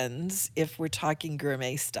goodness ends if we're talking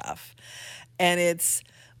gourmet stuff. And it's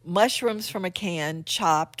mushrooms from a can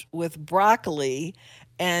chopped with broccoli.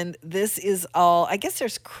 And this is all, I guess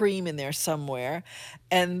there's cream in there somewhere.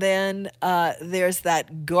 And then there's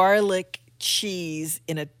that garlic cheese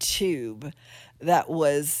in a tube that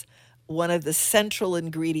was one of the central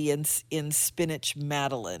ingredients in spinach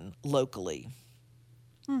Madeleine locally.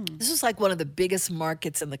 This was like one of the biggest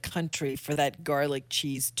markets in the country for that garlic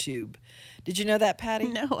cheese tube. Did you know that, Patty?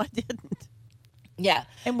 No, I didn't. Yeah.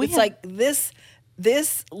 And it's like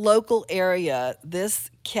this local area,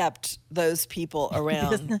 this kept those people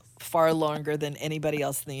around far longer than anybody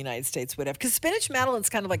else in the United States would have. Because spinach Madeleine's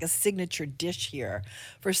kind of like a signature dish here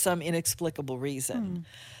for some inexplicable reason.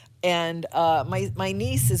 And my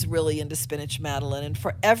niece is really into spinach Madeleine. And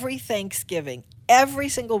for every Thanksgiving, every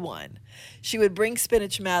single one, she would bring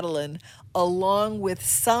spinach Madeleine along with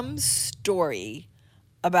some story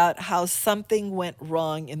about how something went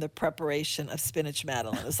wrong in the preparation of spinach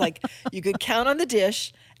Madeleine. It's like you could count on the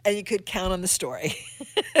dish and you could count on the story.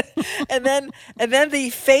 and then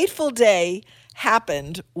the fateful day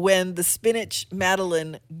happened when the spinach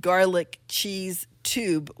Madeleine garlic cheese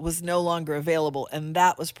tube was no longer available, and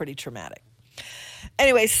that was pretty traumatic.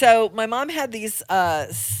 Anyway, so my mom had these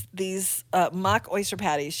mock oyster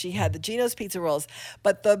patties. She had the Gino's pizza rolls,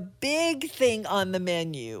 but the big thing on the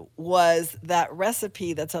menu was that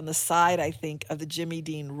recipe that's on the side, I think, of the Jimmy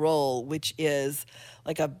Dean roll, which is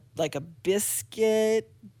like a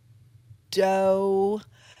biscuit dough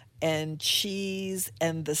and cheese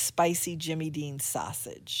and the spicy Jimmy Dean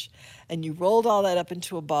sausage. And you rolled all that up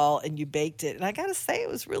into a ball and you baked it. And I got to say, it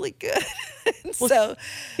was really good. So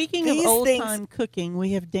speaking of old-time cooking,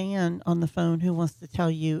 we have Dan on the phone who wants to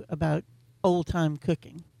tell you about old-time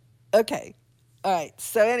cooking. Okay. All right.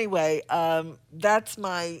 So anyway, that's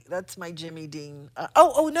my Jimmy Dean.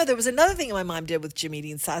 No, there was another thing my mom did with Jimmy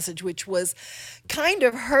Dean sausage, which was kind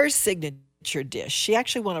of her signature dish. She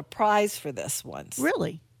actually won a prize for this once.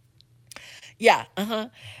 Really? Yeah,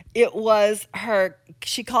 It was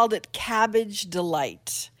she called it Cabbage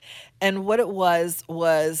Delight. And what it was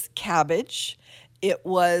cabbage. It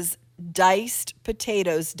was diced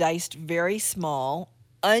potatoes, diced very small,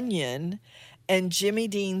 onion, and Jimmy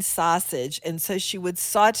Dean sausage. And so she would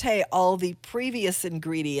saute all the previous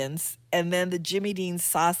ingredients, and then the Jimmy Dean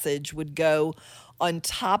sausage would go on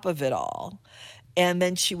top of it all. And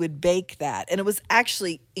then she would bake that. And it was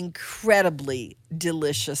actually incredibly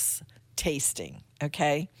delicious tasting,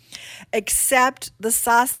 okay? Except the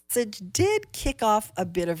sausage did kick off a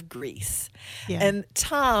bit of grease. Yeah. And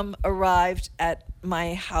Tom arrived at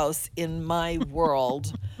my house in my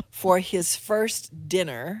world for his first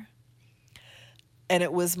dinner, and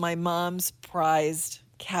it was my mom's prized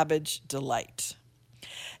Cabbage Delight.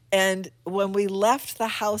 And when we left the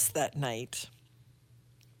house that night,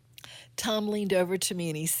 Tom leaned over to me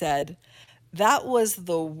and he said, "That was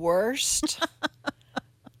the worst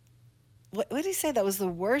what did he say? That was the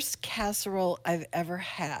worst casserole I've ever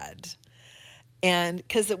had. And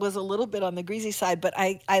because it was a little bit on the greasy side, but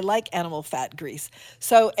I like animal fat grease.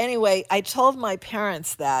 So anyway, I told my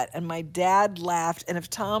parents that, and my dad laughed. And if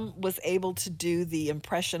Tom was able to do the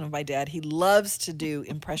impression of my dad, he loves to do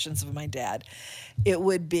impressions of my dad, it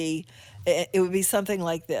would be something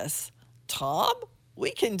like this. Tom, we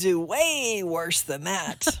can do way worse than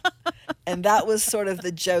that. And that was sort of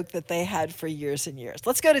the joke that they had for years and years.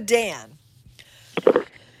 Let's go to Dan.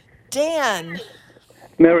 Dan.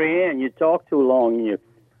 Mary Ann, you talk too long and your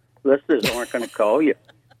listeners aren't going to call you.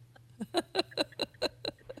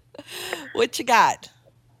 What you got?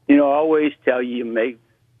 You know, I always tell you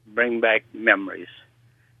bring back memories.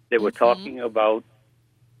 They were talking about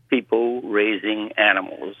people raising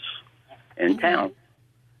animals in town.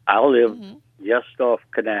 I lived just off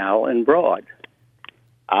Canal and Broad.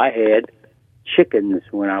 I had chickens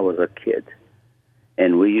when I was a kid,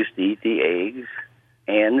 and we used to eat the eggs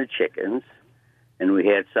and the chickens. And we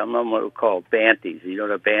had some of them what we call banties. You know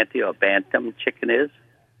what a banty or bantam chicken is?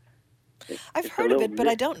 I've heard of it, but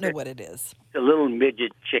I don't know what it is. It's a little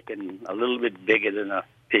midget chicken, a little bit bigger than a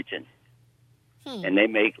pigeon. And they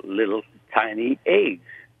make little tiny eggs.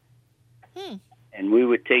 And we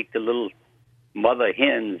would take the little mother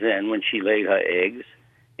hens in when she laid her eggs,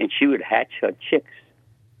 and she would hatch her chicks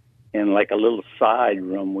in like a little side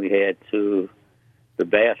room we had to the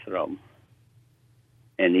bathroom.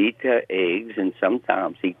 And eat their eggs and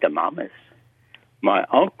sometimes eat the mamas. My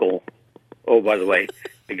uncle, oh, by the way,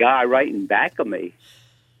 the guy right in back of me,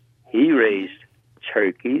 he raised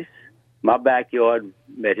turkeys. My backyard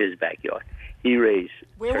met his backyard. He raised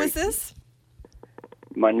Where turkeys. was this?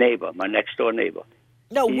 My neighbor, my next door neighbor.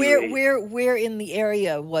 No, where in the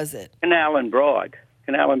area was it? Canal and Broad.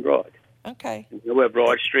 Okay. You know where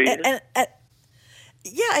Broad Street is?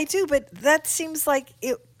 Yeah, I do, but that seems like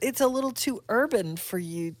it's a little too urban for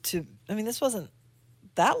you to... I mean, this wasn't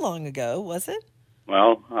that long ago, was it?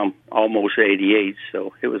 Well, I'm almost 88,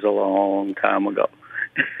 so it was a long time ago.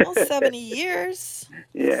 Well, 70 years.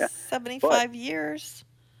 Yeah. 75 years.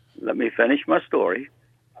 Let me finish my story.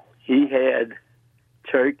 He had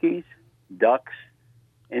turkeys, ducks,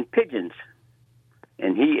 and pigeons.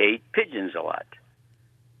 And he ate pigeons a lot.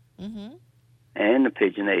 And the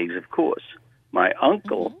pigeon eggs, of course. My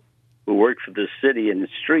uncle, who worked for the city in the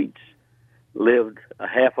streets, lived a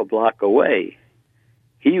half a block away.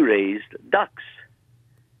 He raised ducks.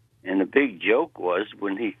 And the big joke was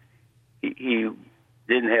when he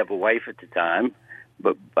didn't have a wife at the time,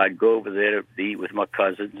 but I'd go over there to eat with my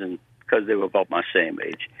cousins, and because they were about my same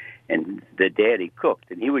age. And the daddy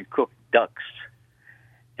cooked, and he would cook ducks.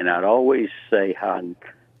 And I'd always say how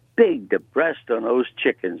big the breast on those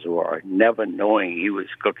chickens were, never knowing he was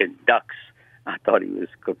cooking ducks. I thought he was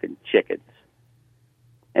cooking chickens.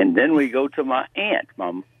 And then we go to my aunt,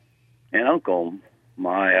 and uncle,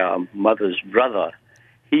 my mother's brother.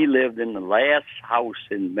 He lived in the last house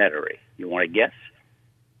in Metairie. You want to guess?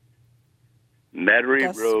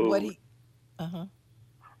 Metairie Road,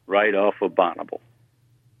 right off of Bonneville.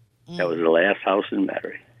 That was the last house in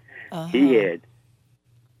Metairie. He had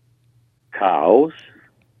cows,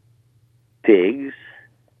 pigs,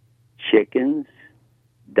 chickens,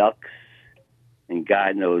 ducks, and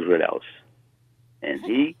God knows what else. And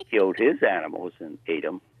he killed his animals and ate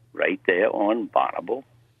them right there on Bonneville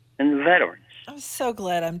and Veterans. I'm so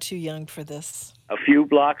glad I'm too young for this. A few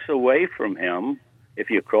blocks away from him, if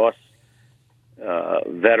you cross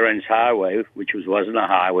Veterans Highway, which wasn't a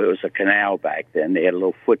highway, it was a canal back then. They had a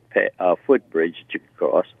little footbridge that you could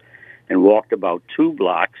cross, and walked about 2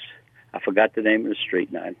 blocks. I forgot the name of the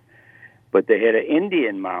street now. But they had an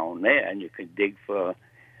Indian mound there, and you could dig for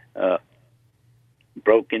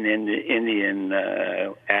broken Indian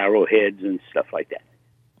arrowheads and stuff like that.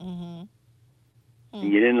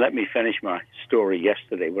 You didn't let me finish my story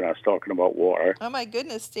yesterday when I was talking about water. Oh, my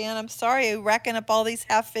goodness, Dan. I'm sorry. I'm racking up all these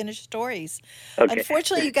half-finished stories. Okay.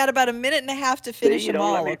 Unfortunately, you got about a minute and a half to finish them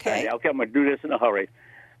all, okay? Okay, I'm going to do this in a hurry.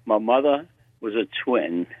 My mother was a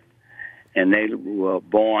twin, and they were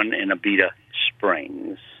born in Abita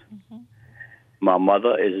Springs. My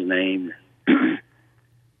mother is named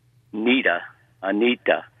Anita,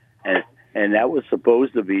 and that was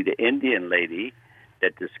supposed to be the Indian lady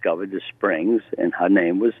that discovered the springs, and her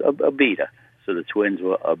name was Abita. So the twins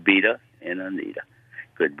were Abita and Anita.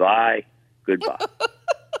 Goodbye.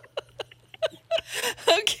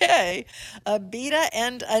 Okay. Abita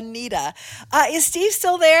and Anita. Is Steve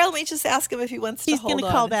still there? Let me just ask him if he wants to hold on. He's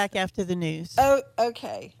going to call back after the news. Oh,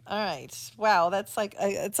 okay. All right. Wow, that's like,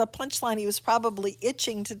 it's a punchline. He was probably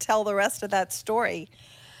itching to tell the rest of that story.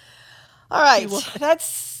 All right.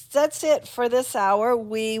 that's it for this hour.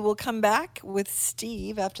 We will come back with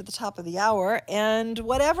Steve after the top of the hour and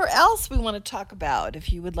whatever else we want to talk about.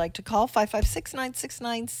 If you would like to call,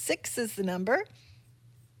 556-9696 is the number.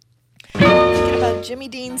 Thinking about Jimmy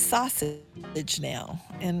Dean's sausage now,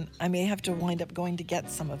 and I may have to wind up going to get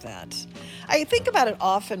some of that. I think about it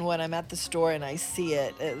often when I'm at the store and I see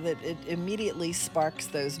it, that it immediately sparks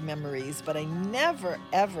those memories, but I never,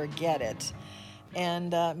 ever get it.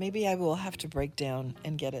 And maybe I will have to break down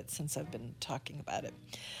and get it since I've been talking about it.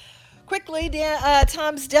 Quickly,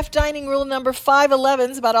 Tom's Deaf Dining Rule number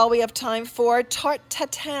 511 is about all we have time for. Tarte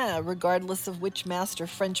tatin, regardless of which master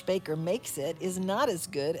French baker makes it, is not as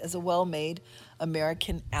good as a well-made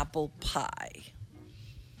American apple pie.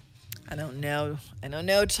 I don't know,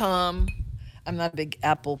 Tom. I'm not a big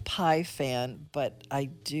apple pie fan, but I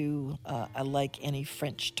do. I like any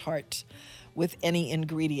French tart with any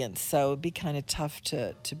ingredients, so it'd be kind of tough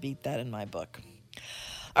to beat that in my book.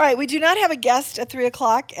 All right, we do not have a guest at 3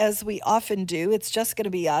 o'clock, as we often do. It's just going to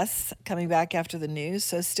be us coming back after the news,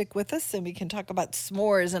 so stick with us, and we can talk about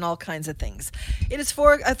s'mores and all kinds of things. It is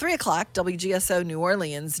 3 o'clock, WGSO New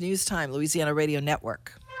Orleans, News Time, Louisiana Radio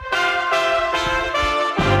Network.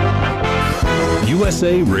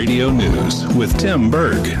 USA Radio News with Tim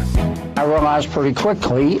Berg. I realized pretty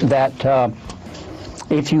quickly that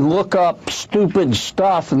if you look up stupid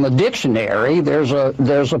stuff in the dictionary, there's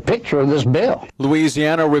a picture of this bill.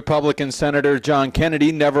 Louisiana Republican Senator John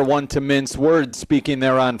Kennedy never one to mince words, speaking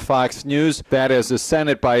there on Fox News. That as the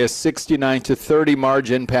Senate, by a 69-30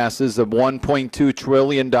 margin, passes a $1.2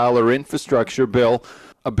 trillion infrastructure bill,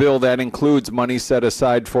 a bill that includes money set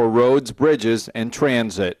aside for roads, bridges, and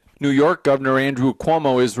transit. New York Governor Andrew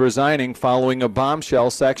Cuomo is resigning following a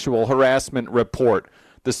bombshell sexual harassment report.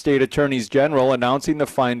 The state attorneys general announcing the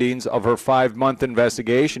findings of her 5-month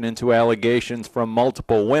investigation into allegations from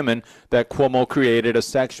multiple women that Cuomo created a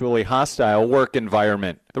sexually hostile work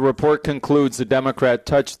environment. The report concludes the Democrat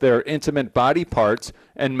touched their intimate body parts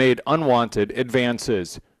and made unwanted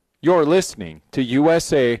advances. You're listening to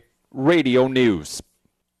USA Radio News.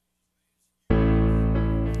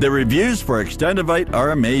 The reviews for Extendivite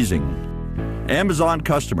are amazing. Amazon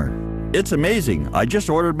customer. It's amazing. I just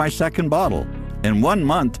ordered my second bottle. In 1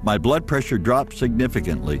 month, my blood pressure dropped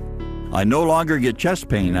significantly. I no longer get chest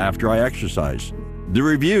pain after I exercise. The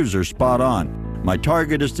reviews are spot on. My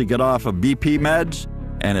target is to get off of BP meds,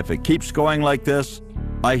 and if it keeps going like this,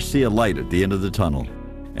 I see a light at the end of the tunnel.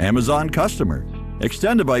 Amazon customer.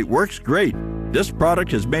 Extendivite works great. This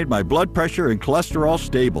product has made my blood pressure and cholesterol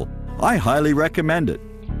stable. I highly recommend it.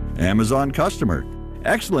 Amazon customer.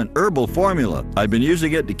 Excellent herbal formula. I've been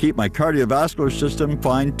using it to keep my cardiovascular system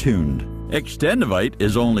fine-tuned. Extendivite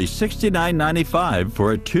is only $69.95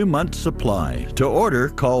 for a 2-month supply. To order,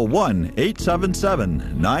 call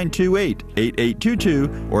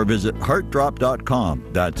 1-877-928-8822 or visit heartdrop.com.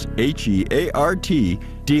 That's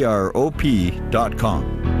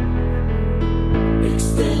HEARTDROP.com.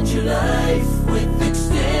 Extend your life with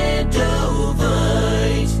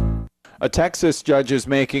Extendovite. A Texas judge is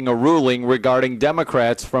making a ruling regarding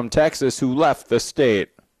Democrats from Texas who left the state.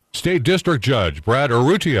 State District Judge Brad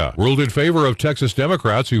Urrutia ruled in favor of Texas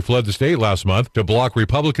Democrats who fled the state last month to block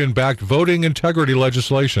Republican-backed voting integrity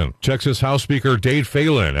legislation. Texas House Speaker Dade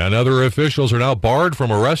Phelan and other officials are now barred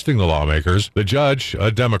from arresting the lawmakers. The judge,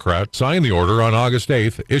 a Democrat, signed the order on August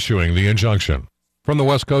 8th, issuing the injunction. From the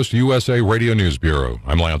West Coast USA Radio News Bureau,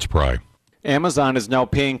 I'm Lance Pry. Amazon is now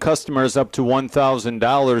paying customers up to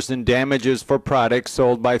 $1,000 in damages for products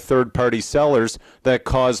sold by third-party sellers that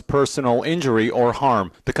cause personal injury or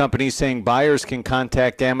harm. The company is saying buyers can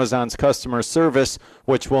contact Amazon's customer service,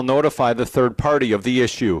 which will notify the third party of the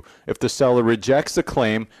issue. If the seller rejects the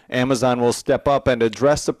claim, Amazon will step up and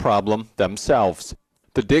address the problem themselves.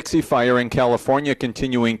 The Dixie Fire in California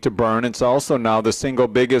continuing to burn. It's also now the single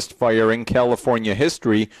biggest fire in California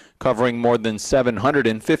history, covering more than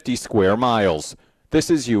 750 square miles. This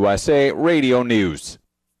is USA Radio News.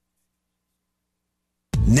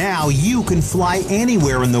 Now you can fly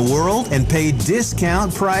anywhere in the world and pay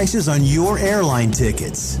discount prices on your airline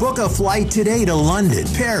tickets. Book a flight today to London,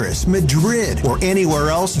 Paris, Madrid, or anywhere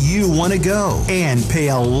else you want to go and pay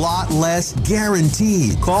a lot less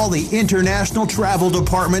guaranteed. Call the International Travel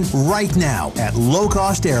Department right now at Low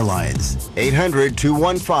Cost Airlines.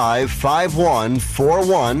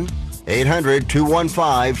 800-215-5141.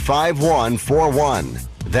 800-215-5141.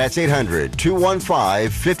 That's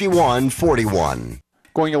 800-215-5141.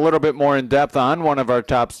 Going a little bit more in depth on one of our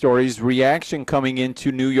top stories, reaction coming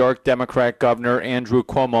into New York Democrat Governor Andrew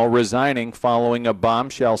Cuomo resigning following a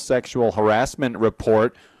bombshell sexual harassment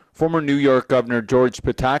report. Former New York Governor George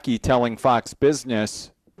Pataki telling Fox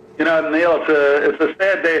Business, You know, Neil, it's a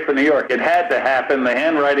sad day for New York. It had to happen. The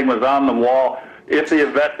handwriting was on the wall. If the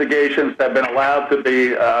investigations had been allowed to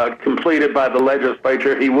be completed by the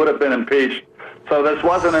legislature, he would have been impeached. So this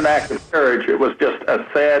wasn't an act of courage. It was just a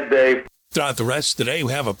sad day. Throughout the rest of the day,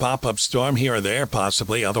 we have a pop-up storm here or there,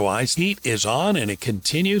 possibly. Otherwise, heat is on and it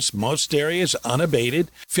continues. Most areas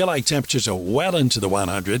unabated. Feel like temperatures are well into the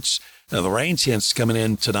 100s. Now, the rain chance coming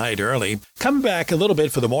in tonight early. Coming back a little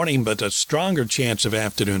bit for the morning, but a stronger chance of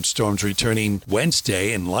afternoon storms returning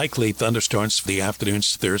Wednesday and likely thunderstorms for the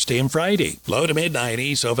afternoons Thursday and Friday. Low to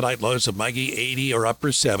mid-90s, overnight lows of muggy 80 or upper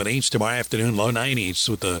 70s. Tomorrow afternoon, low 90s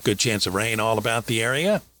with a good chance of rain all about the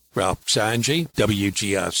area. Ralph Sanji,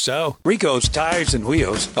 WGSO. Rico's Tires and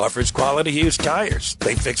Wheels offers quality used tires.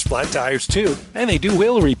 They fix flat tires too, and they do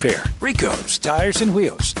wheel repair. Rico's Tires and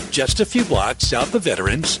Wheels, just a few blocks south of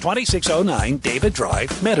Veterans, 2609 David Drive,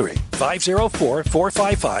 Metairie,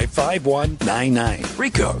 504-455-5199.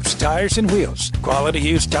 Rico's Tires and Wheels, quality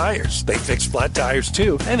used tires. They fix flat tires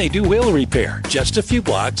too, and they do wheel repair. Just a few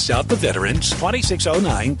blocks south of Veterans,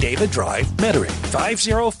 2609 David Drive, Metairie,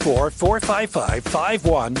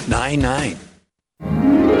 504-455-5199.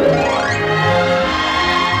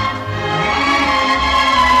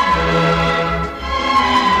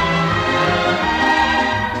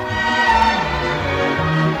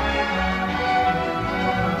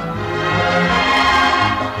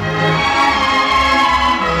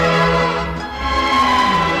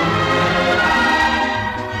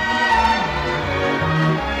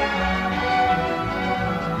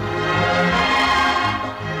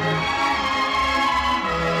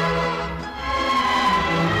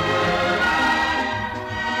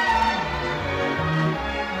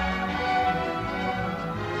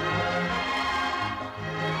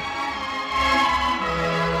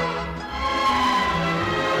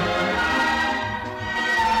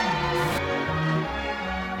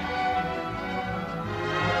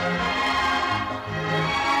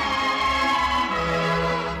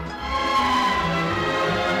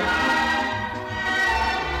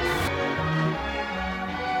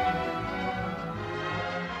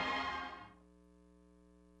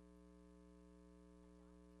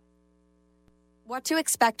 What to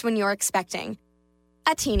expect when you're expecting.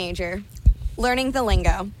 A teenager. Learning the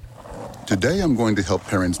lingo. Today I'm going to help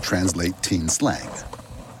parents translate teen slang.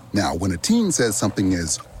 Now, when a teen says something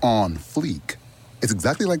is on fleek, it's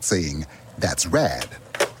exactly like saying, that's rad.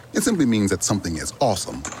 It simply means that something is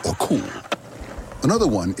awesome or cool. Another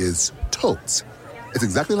one is totes. It's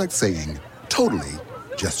exactly like saying, totally,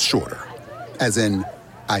 just shorter. As in,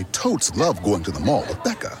 I totes love going to the mall with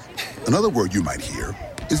Becca. Another word you might hear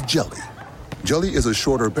is jelly. Jelly is a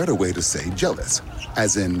shorter, better way to say jealous.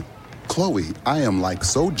 As in, Chloe, I am like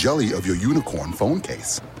so jelly of your unicorn phone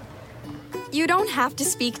case. You don't have to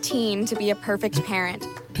speak teen to be a perfect parent.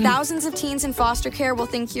 Thousands of teens in foster care will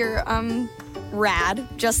think you're, rad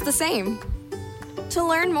just the same. To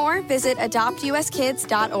learn more, visit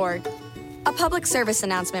adoptuskids.org. A public service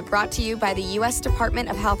announcement brought to you by the U.S. Department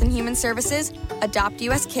of Health and Human Services, Adopt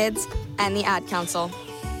U.S. Kids, and the Ad Council.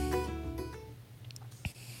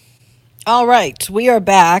 All right, we are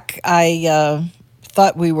back. I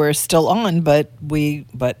thought we were still on, but we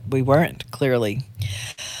weren't, clearly.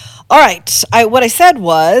 All right, what I said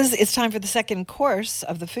was it's time for the second course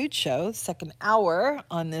of the food show, second hour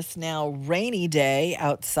on this now rainy day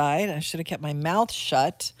outside. I should have kept my mouth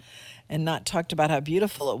shut and not talked about how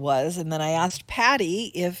beautiful it was. And then I asked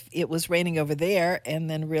Patty if it was raining over there and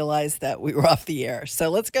then realized that we were off the air. So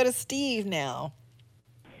let's go to Steve now.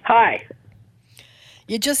 Hi.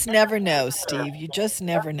 You just never know, Steve. You just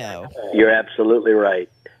never know. You're absolutely right.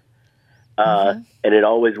 And it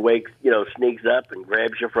always sneaks up and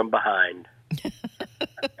grabs you from behind.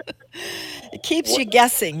 It keeps you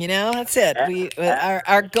guessing, That's it.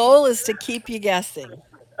 Our goal is to keep you guessing.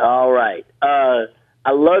 All right. I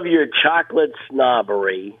love your chocolate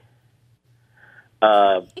snobbery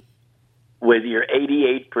with your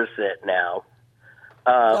 88% now.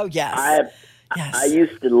 Oh, yes. I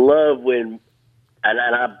used to love when... And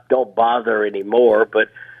I don't bother anymore, but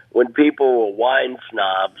when people were wine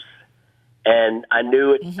snobs, and I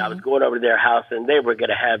knew it, I was going over to their house, and they were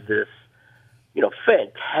going to have this,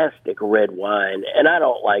 fantastic red wine, and I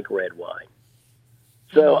don't like red wine.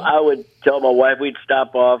 So I would tell my wife we'd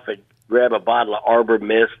stop off and grab a bottle of Arbor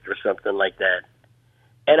Mist or something like that,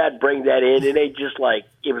 and I'd bring that in, and they just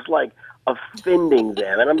it was like offending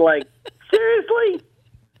them, and I'm like, seriously?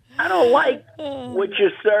 I don't like what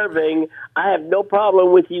you're serving. I have no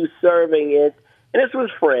problem with you serving it. And this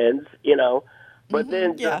was friends, But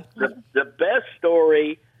then the best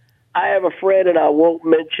story, I have a friend, and I won't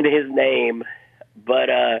mention his name, but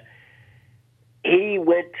he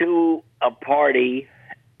went to a party,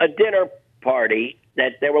 a dinner party,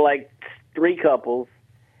 that there were like 3 couples,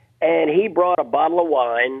 and he brought a bottle of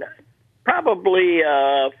wine, probably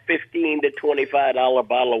a $15 to $25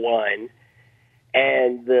 bottle of wine,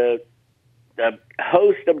 and the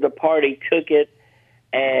host of the party took it,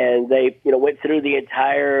 and they went through the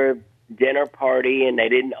entire dinner party, and they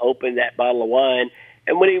didn't open that bottle of wine.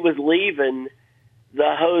 And when he was leaving,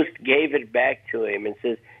 the host gave it back to him and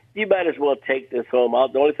says, "You might as well take this home.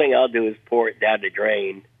 The only thing I'll do is pour it down the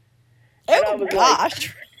drain." And I was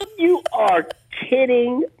gosh. Like, you are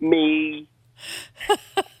kidding me.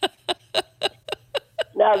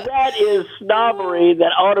 Now, that is snobbery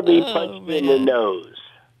that ought to be punched in the nose.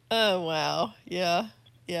 Oh, wow. Yeah.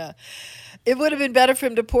 Yeah. It would have been better for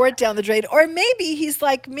him to pour it down the drain. Or maybe he's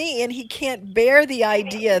like me and he can't bear the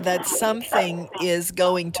idea that something is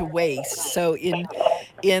going to waste. So in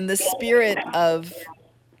the spirit of,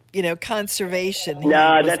 conservation.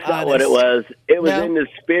 No, that's not what it was. It was in the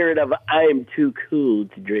spirit of, I am too cool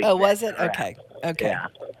to drink. Oh, was it? crap. Okay. Yeah.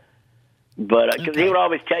 But because he would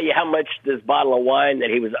always tell you how much this bottle of wine that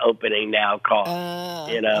he was opening now cost.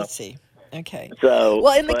 I see. Okay. So,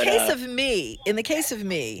 well, in the case of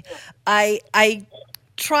me, I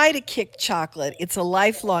try to kick chocolate. It's a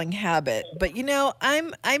lifelong habit, but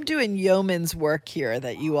I'm doing yeoman's work here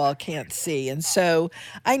that you all can't see, and so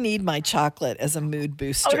I need my chocolate as a mood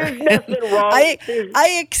booster. There's nothing wrong.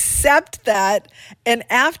 I accept that, and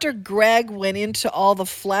after Greg went into all the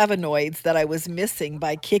flavonoids that I was missing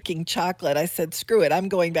by kicking chocolate, I said, "Screw it, I'm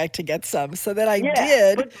going back to get some." So that I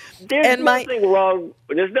did. But there's nothing wrong.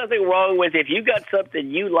 There's nothing wrong with if you got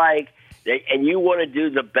something you like and you want to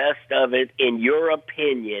do the best of it in your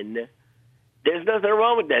opinion. There's nothing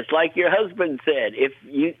wrong with that. It's like your husband said. If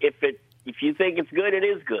you think it's good, it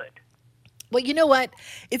is good. Well, you know what?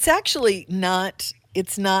 It's actually not.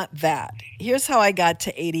 It's not that. Here's how I got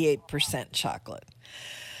to 88% chocolate.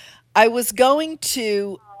 I was going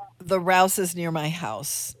to the Rouses near my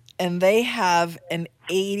house, and they have an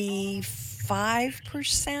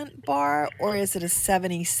 85% bar, or is it a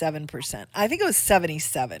 77%? I think it was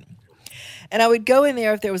 77. And I would go in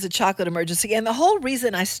there if there was a chocolate emergency. And the whole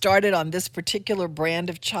reason I started on this particular brand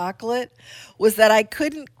of chocolate was that I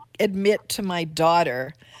couldn't admit to my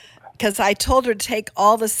daughter, because I told her to take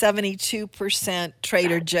all the 72%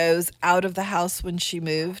 Trader Joe's out of the house when she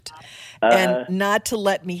moved and not to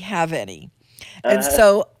let me have any. And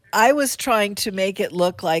so I was trying to make it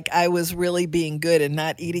look like I was really being good and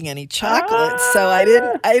not eating any chocolate. So I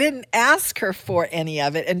didn't ask her for any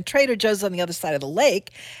of it. And Trader Joe's on the other side of the lake.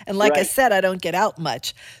 And like I said, I don't get out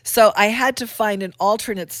much. So I had to find an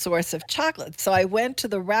alternate source of chocolate. So I went to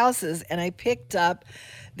the Rouses and I picked up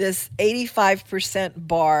this 85%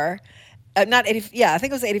 bar. Not 80, I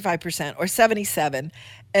think it was 85% or 77.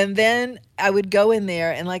 And then I would go in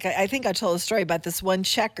there and I think I told a story about this one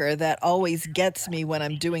checker that always gets me when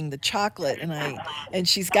I'm doing the chocolate, and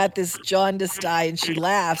she's got this jaundiced eye and she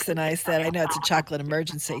laughs, and I said, "I know it's a chocolate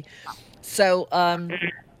emergency." So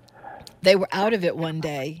they were out of it one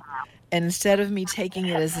day, and instead of me taking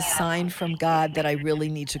it as a sign from God that I really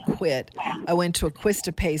need to quit, I went to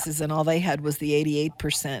Aquistapaces and all they had was the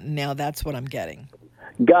 88%, and now that's what I'm getting.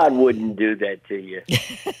 God wouldn't do that to you.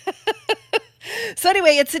 So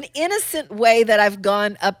anyway, it's an innocent way that I've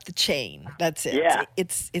gone up the chain. That's it. Yeah.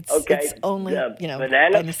 It's okay. It's only,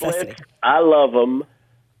 banana splits, I love them.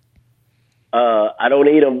 I don't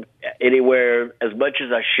eat them anywhere as much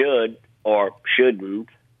as I should or shouldn't.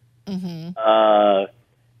 Mm-hmm.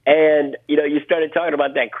 And, you started talking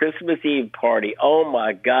about that Christmas Eve party. Oh,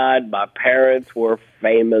 my God, my parents were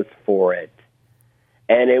famous for it.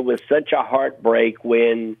 And it was such a heartbreak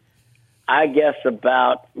when, I guess,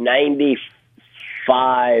 about 96,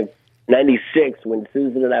 when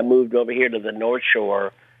Susan and I moved over here to the North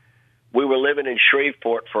Shore. We were living in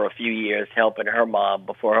Shreveport for a few years, helping her mom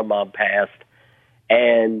before her mom passed.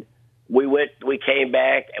 And we came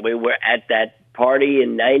back, and we were at that party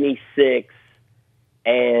in 96,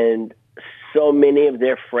 and so many of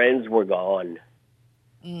their friends were gone.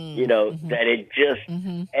 That it just,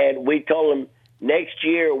 and we told them, next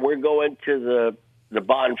year we're going to the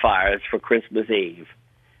bonfires for Christmas Eve.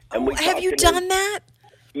 And have you done that?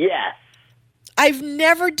 Yes. I've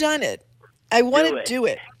never done it. I want to do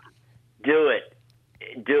it. Do it.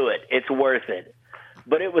 It's worth it.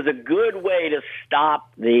 But it was a good way to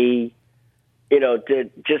stop we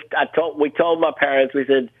told my parents, we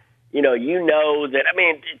said,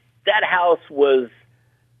 that, that house was,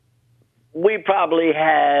 we probably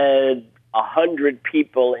had 100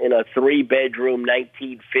 people in a 3-bedroom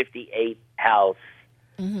 1958 house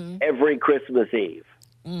every Christmas Eve.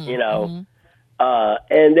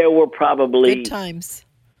 And there were probably good times.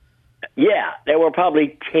 Yeah, there were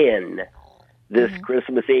probably 10 this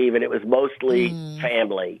Christmas Eve, and it was mostly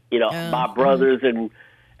family. You know, my brothers and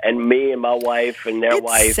me and my wife and their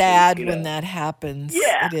wife. It's sad and, when that happens.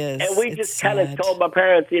 Yeah, it is. And we just kind of told my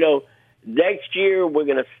parents, next year we're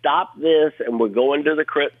going to stop this, and we're going to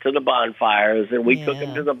the bonfires. And we took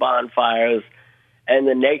them to the bonfires. And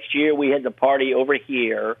the next year we had the party over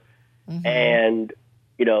here, and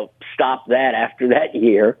stopped that after that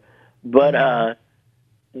year. But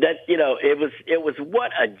it was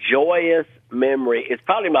what a joyous memory. It's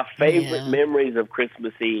probably my favorite memories of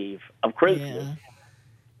Christmas Eve,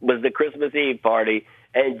 was the Christmas Eve party.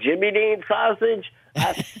 And Jimmy Dean sausage,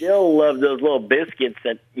 I still love those little biscuits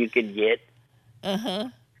that you could get.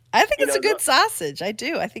 I think it's a good sausage. I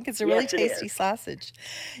do. I think it's a really tasty sausage.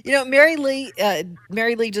 Mary Lee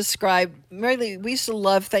described, we used to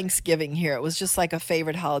love Thanksgiving here. It was just like a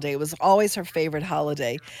favorite holiday. It was always her favorite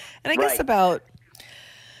holiday. And I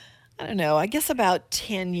guess about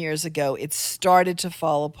 10 years ago, it started to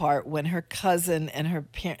fall apart when her cousin and her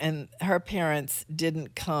parents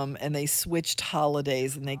didn't come, and they switched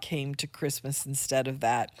holidays and they came to Christmas instead of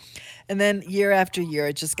that. And then year after year,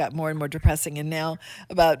 it just got more and more depressing. And now,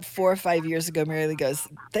 about 4 or 5 years ago, Mary Lee goes,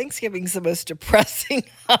 Thanksgiving's the most depressing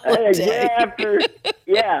holiday.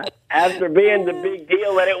 After being the big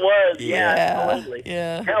deal that it was. Absolutely.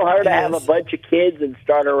 Tell her to have a bunch of kids and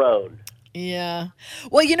start her own. Yeah.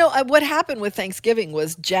 Well, what happened with Thanksgiving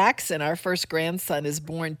was Jackson, our first grandson, is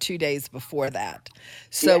born 2 days before that.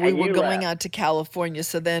 So we were going out to California.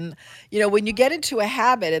 So then, when you get into a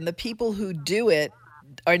habit and the people who do it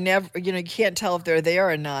are never, you can't tell if they're there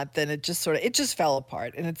or not, then it just fell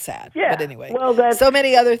apart, and it's sad. Yeah. But anyway, so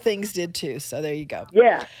many other things did too. So there you go.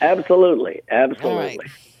 Yeah, absolutely. All right.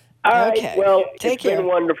 Okay. Well, Take it's been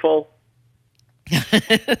wonderful.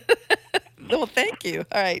 Well, thank you.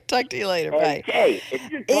 All right. Talk to you later. Bye. Okay.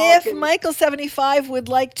 If Michael 75 would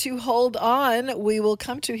like to hold on, we will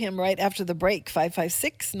come to him right after the break.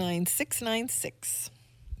 556-9696.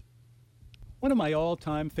 One of my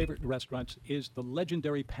all-time favorite restaurants is the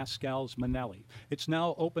legendary Pascal's Manali. It's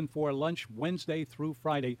now open for lunch Wednesday through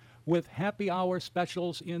Friday with happy hour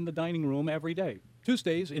specials in the dining room every day.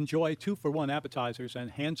 Tuesdays, enjoy 2-for-1 appetizers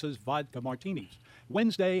and Hansa's vodka martinis.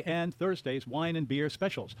 Wednesday and Thursdays, wine and beer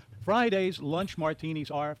specials. Fridays, lunch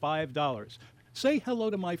martinis are $5. Say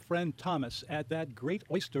hello to my friend Thomas at that great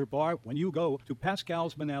oyster bar when you go to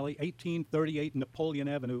Pascal's Manali, 1838 Napoleon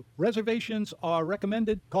Avenue. Reservations are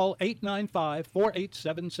recommended. Call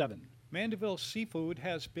 895-4877. Mandeville Seafood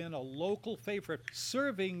has been a local favorite,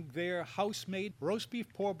 serving their house-made roast beef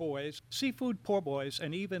poor boys, seafood poor boys,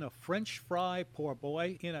 and even a French fry poor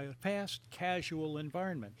boy in a fast, casual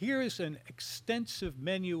environment. Here is an extensive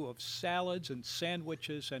menu of salads and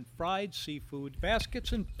sandwiches and fried seafood,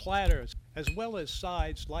 baskets and platters, as well as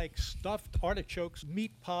sides like stuffed artichokes,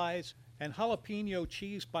 meat pies, and jalapeno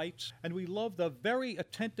cheese bites, and we love the very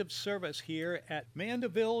attentive service here at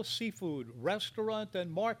Mandeville Seafood Restaurant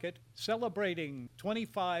and Market, celebrating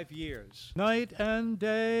 25 years. Night and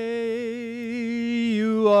day,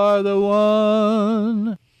 you are the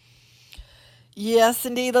one. Yes,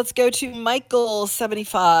 indeed. Let's go to Michael,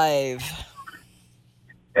 75.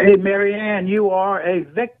 Hey, Mary Ann, you are a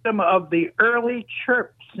victim of the early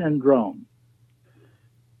chirp syndrome.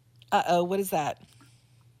 Uh-oh, what is that?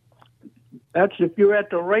 That's if you're at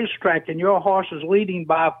the racetrack and your horse is leading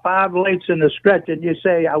by 5 lengths in the stretch and you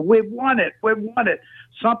say, we've won it.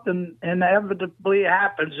 Something inevitably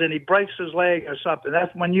happens and he breaks his leg or something.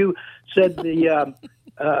 That's when you said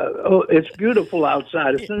it's beautiful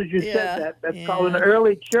outside. As soon as you said that, that's called an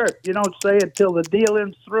early chirp. You don't say it till the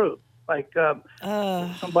dealing's through, like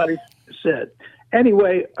somebody said.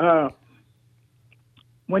 Anyway,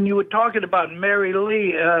 when you were talking about Mary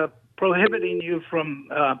Lee prohibiting you from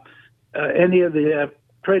any of the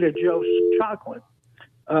Trader Joe's chocolate,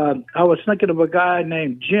 I was thinking of a guy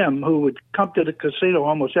named Jim who would come to the casino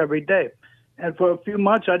almost every day. And for a few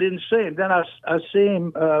months, I didn't see him. Then I see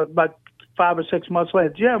him about 5 or 6 months later.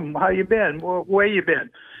 Jim, how you been? Where you been?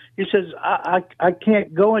 He says, I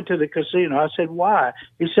can't go into the casino. I said, why?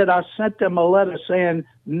 He said, I sent them a letter saying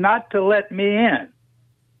not to let me in.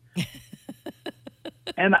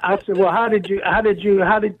 And I said, well,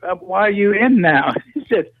 why are you in now? He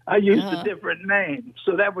said, I used a different name.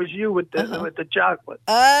 So that was you with the chocolate.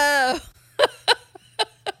 Oh.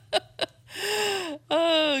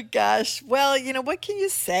 Oh gosh. Well, what can you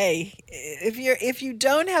say? If you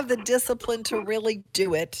don't have the discipline to really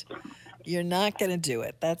do it, you're not going to do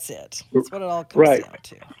it. That's it. That's what it all comes down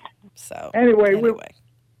to. So anyway.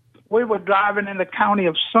 We were driving in the county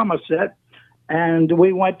of Somerset, and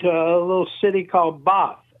we went to a little city called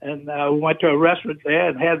Bath, and we went to a restaurant there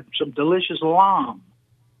and had some delicious lamb.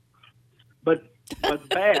 But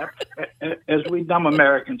Bath, as we dumb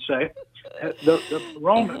Americans say, the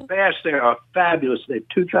Roman baths there are fabulous. They're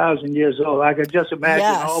 2,000 years old. I could just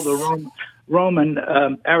imagine all the Roman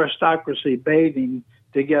aristocracy bathing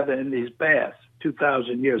together in these baths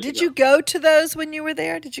 2,000 years ago. Did you go to those when you were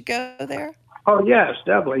there? Did you go there? Oh, yes,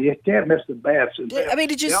 definitely. You can't miss the baths.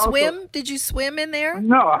 Did you swim? Did you swim in there?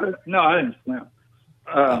 No, I didn't swim.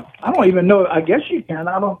 I don't even know. I guess you can.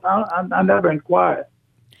 I never inquired.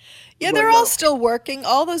 Yeah, they're all still working.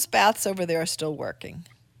 All those baths over there are still working.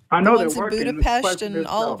 I know the ones they're working. in Budapest and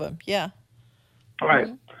all of them. Yeah. All right.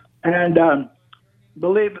 And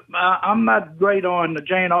believe I'm not great on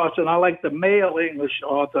Jane Austen. I like the male English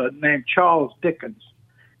author named Charles Dickens,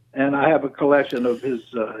 and I have a collection of his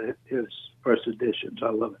first editions. I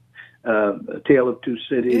love it. A Tale of Two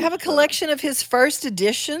Cities. You have a collection of his first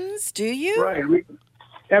editions, do you? Right.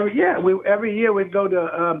 Every year we go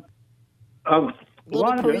to little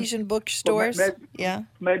London, Parisian bookstores.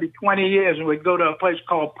 Maybe 20 years, and we'd go to a place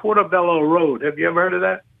called Portobello Road. Have you ever heard of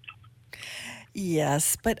that?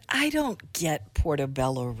 Yes, but I don't get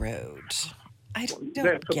Portobello Road. I don't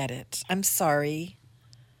get it. I'm sorry.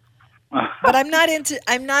 But I'm not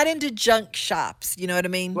into junk shops. You know what I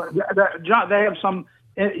mean? They have some.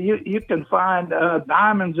 You can find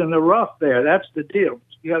diamonds in the rough there. That's the deal.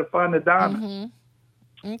 You got to find the diamonds.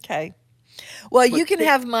 Mm-hmm. Okay. Well, you can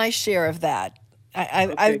have my share of that.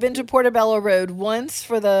 I've been to Portobello Road once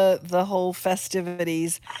for the whole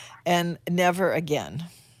festivities, and never again.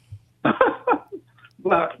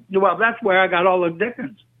 Well, that's where I got all of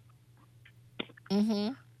Dickens.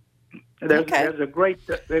 Mm-hmm. There's a great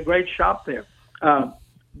shop there.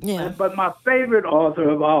 But my favorite author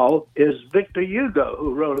of all is Victor Hugo,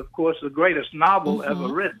 who wrote, of course, the greatest novel ever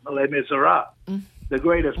written, Les Miserables, the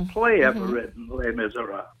greatest play ever written, Les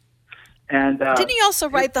Miserables. And didn't he also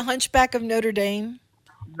write The Hunchback of Notre Dame?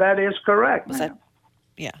 That is correct. Was that?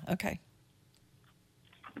 Yeah. Okay.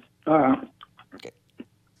 Okay.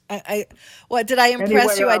 What did I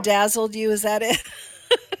impress Anyway, you? I dazzled you. Is that it?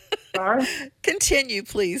 Sorry. Continue,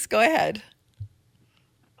 please. Go ahead.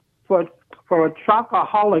 For a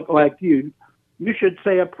chocoholic like you, you should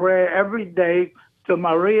say a prayer every day to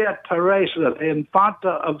Maria Teresa, the Infanta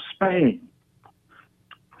of Spain.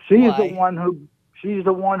 She's the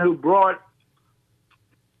one who brought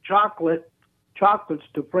chocolates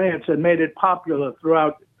to France and made it popular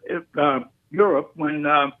throughout Europe. When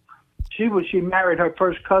she married her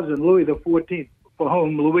first cousin, Louis XIV, for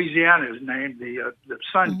whom Louisiana is named, the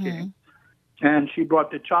Sun King, and she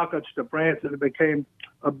brought the chocolates to France, and it became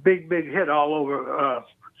a big hit all over.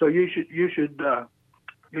 So you should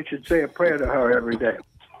say a prayer to her every day.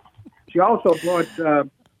 She also brought the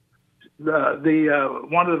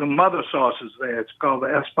one of the mother sauces there. It's called the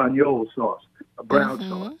Espagnole sauce, a brown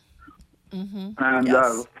sauce. And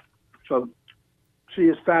so she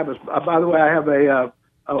is fabulous. By the way, I have a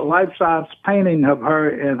life-size painting of her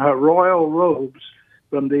in her royal robes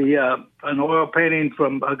from an oil painting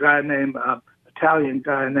from a guy named Italian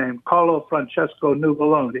guy named Carlo Francesco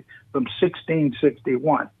Nuvoloni from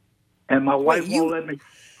 1661. And my wife won't let me.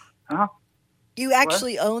 Huh? You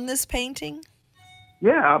actually own this painting?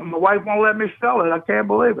 Yeah, my wife won't let me sell it. I can't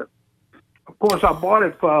believe it. Of course, I bought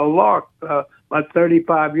it for a lark about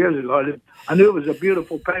 35 years ago. I knew it was a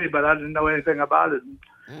beautiful painting, but I didn't know anything about it.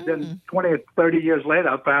 And then 20 or 30 years later,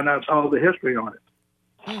 I found out all the history on it.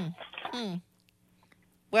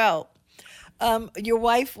 Well, your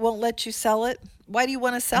wife won't let you sell it? Why do you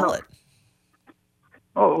want to sell it?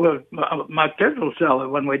 Oh, well, my kids will sell it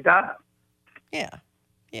when we die. Yeah.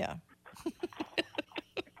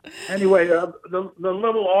 Anyway, the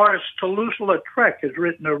little artist Toulouse-Lautrec has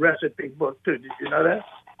written a recipe book too. Did you know that?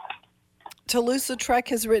 Toulouse-Lautrec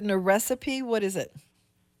has written a recipe. What is it?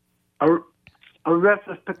 A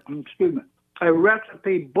recipe. Excuse me. A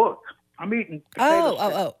recipe book. I'm eating.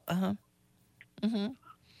 But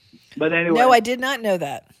anyway. No, I did not know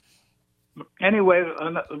that. Anyway,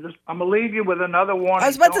 I'm gonna leave you with another warning. I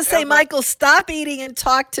was about to say, Michael, stop eating and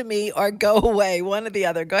talk to me, or go away. One or the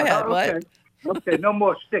other. Go ahead. Okay. What? Okay, no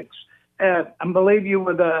more sticks. I'm going to leave you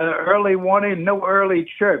with an early warning, no early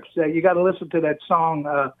chirps. You got to listen to that song.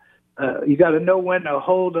 You got to know when to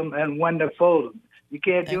hold them and when to fold them. You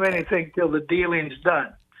can't do anything till the dealing's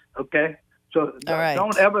done, okay? So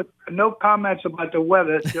don't ever, no comments about the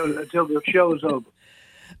weather until the show's over.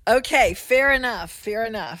 Okay, fair enough. Fair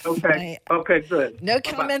enough. Okay. Okay, good. No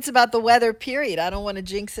Bye-bye. comments about the weather, period. I don't want to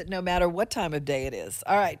jinx it no matter what time of day it is.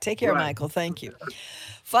 All right, take care, Right. Michael. Thank you.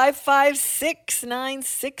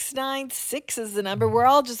 556-9696 is the number. We're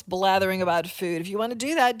all just blathering about food. If you want to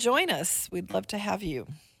do that, join us. We'd love to have you.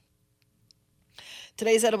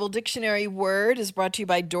 Today's Edible Dictionary word is brought to you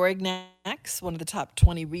by Dorignax, one of the top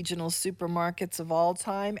 20 regional supermarkets of all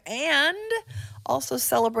time, and also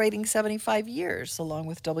celebrating 75 years along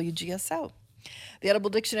with WGSO. The Edible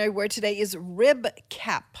Dictionary word today is rib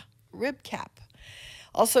cap. Rib cap.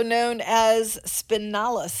 Also known as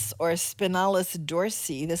spinalis or Spinalis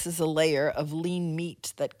dorsi. This is a layer of lean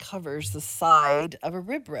meat that covers the side of a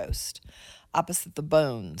rib roast, opposite the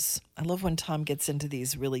bones. I love when Tom gets into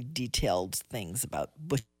these really detailed things about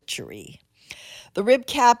butchery. The rib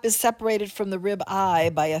cap is separated from the rib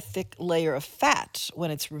eye by a thick layer of fat.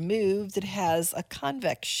 When it's removed, it has a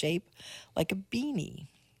convex shape like a beanie.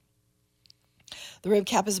 The rib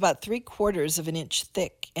cap is about 3/4 of an inch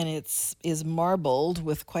thick, and is marbled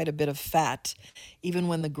with quite a bit of fat, even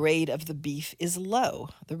when the grade of the beef is low.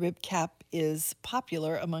 The rib cap is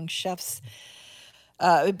popular among chefs.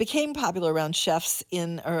 It became popular around chefs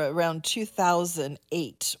in around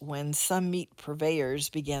 2008 when some meat purveyors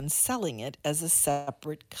began selling it as a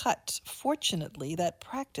separate cut. Fortunately, that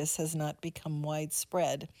practice has not become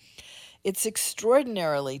widespread. It's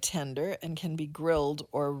extraordinarily tender and can be grilled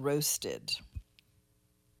or roasted.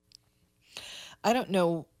 I don't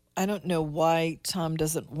know why Tom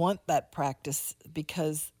doesn't want that practice,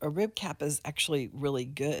 because a rib cap is actually really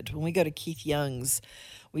good. When we go to Keith Young's,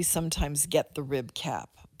 we sometimes get the rib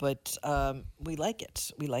cap, but we like it.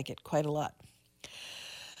 We like it quite a lot.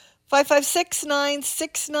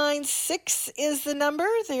 556-9696 is the number.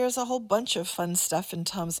 There's a whole bunch of fun stuff in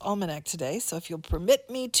Tom's Almanac today, so if you'll permit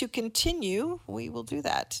me to continue, we will do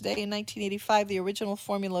that. Today in 1985, the original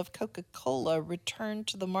formula of Coca-Cola returned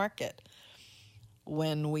to the market.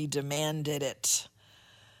 When we demanded it.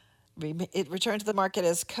 It returned to the market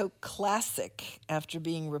as Coke Classic after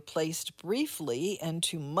being replaced briefly and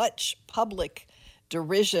to much public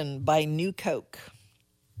derision by New Coke.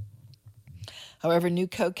 However, New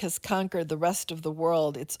Coke has conquered the rest of the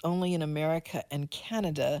world. It's only in America and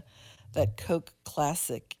Canada that Coke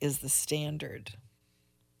Classic is the standard.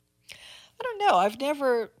 I don't know. I've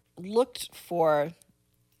never looked for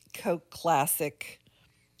Coke Classic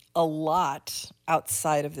a lot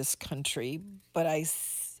outside of this country, but I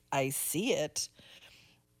see it,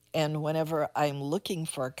 and whenever I'm looking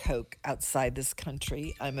for a Coke outside this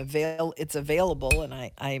country, it's available,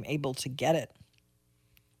 and I'm able to get it.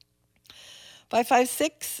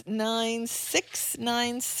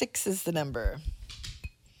 556-9696 is the number.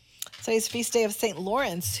 Today's feast day of St.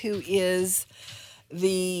 Lawrence, who is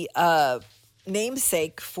the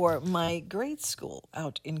namesake for my grade school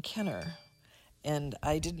out in Kenner. And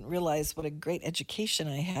I didn't realize what a great education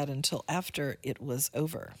I had until after it was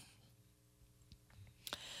over.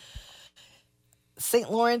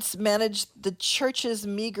 St. Lawrence managed the church's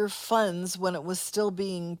meager funds when it was still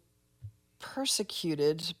being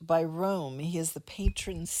persecuted by Rome. He is the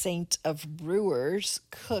patron saint of brewers,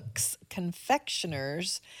 cooks,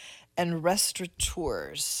 confectioners, and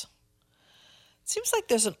restaurateurs. It seems like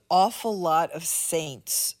there's an awful lot of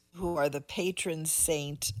saints who are the patron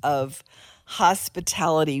saint of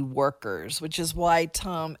hospitality workers, which is why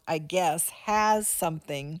Tom, I guess, has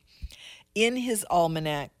something in his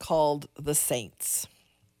almanac called the Saints.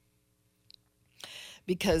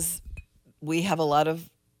 Because we have a lot of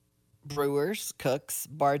brewers, cooks,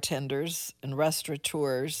 bartenders, and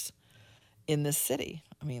restaurateurs in this city.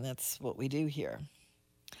 I mean, that's what we do here.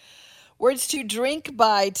 Words to drink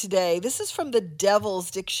by today. This is from the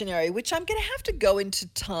Devil's Dictionary, which I'm going to have to go into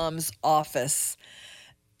Tom's office.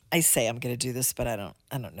 I say I'm going to do this, but I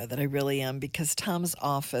don't know that I really am, because Tom's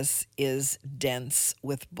office is dense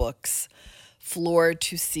with books, floor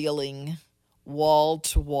to ceiling, wall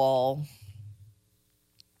to wall.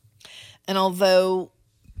 And although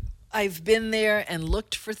I've been there and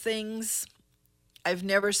looked for things, I've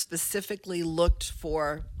never specifically looked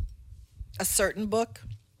for a certain book,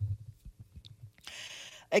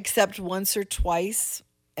 except once or twice.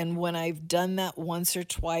 And when I've done that once or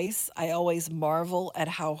twice, I always marvel at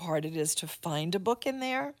how hard it is to find a book in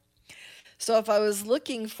there. So if I was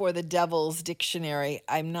looking for the Devil's Dictionary,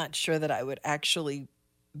 I'm not sure that I would actually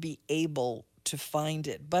be able to find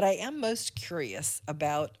it. But I am most curious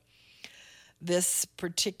about this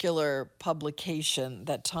particular publication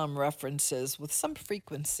that Tom references with some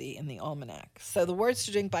frequency in the almanac. So the words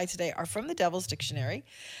to drink by today are from the Devil's Dictionary.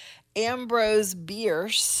 Ambrose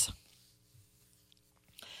Bierce.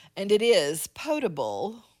 And it is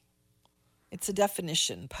potable, It's a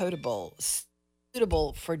definition, potable,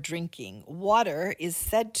 suitable for drinking. Water is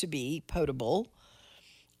said to be potable.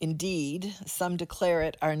 Indeed, some declare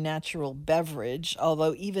it our natural beverage,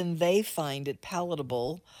 although even they find it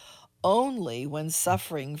palatable only when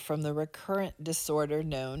suffering from the recurrent disorder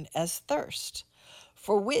known as thirst,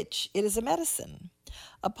 for which it is a medicine.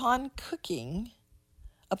 Upon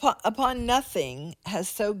nothing has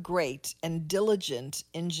so great and diligent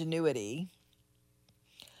ingenuity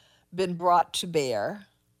been brought to bear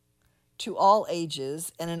to all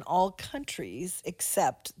ages and in all countries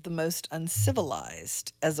except the most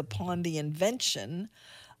uncivilized, as upon the invention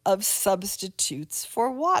of substitutes for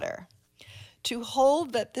water. To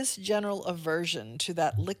hold that this general aversion to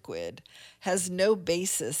that liquid has no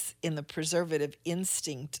basis in the preservative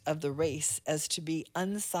instinct of the race as to be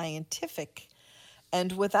unscientific,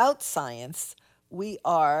 and without science we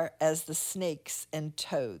are as the snakes and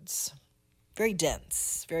toads. Very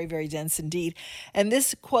dense, very, very dense indeed. And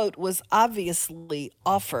this quote was obviously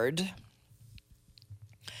offered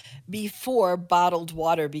before bottled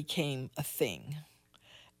water became a thing.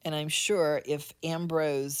 And I'm sure if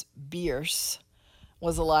Ambrose Bierce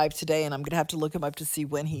was alive today, and I'm going to have to look him up to see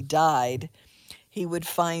when he died, he would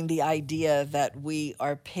find the idea that we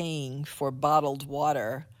are paying for bottled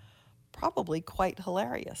water probably quite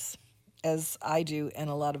hilarious, as I do and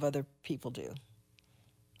a lot of other people do.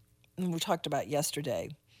 And we talked about yesterday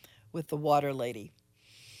with the water lady.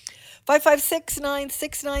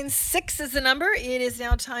 556-9696 is the number. It is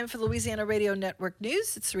now time for Louisiana Radio Network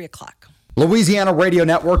News. It's 3 o'clock. Louisiana Radio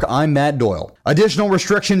Network, I'm Matt Doyle. Additional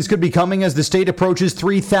restrictions could be coming as the state approaches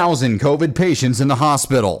 3,000 COVID patients in the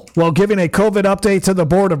hospital. While giving a COVID update to the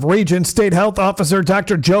Board of Regents, State Health Officer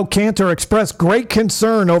Dr. Joe Cantor expressed great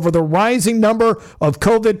concern over the rising number of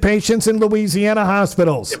COVID patients in Louisiana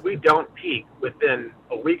hospitals. If we don't peak within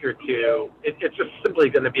a week or two, it's just simply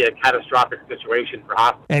going to be a catastrophic situation for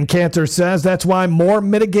hospitals. And Cantor says that's why more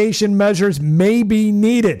mitigation measures may be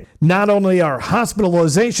needed. Not only are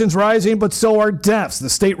hospitalizations rising, but so are deaths. The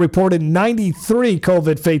state reported 93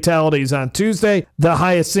 COVID fatalities on Tuesday, the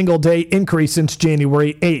highest single-day increase since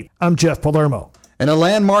January 8th. I'm Jeff Palermo. And a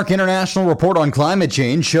landmark international report on climate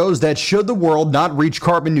change shows that should the world not reach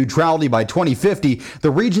carbon neutrality by 2050,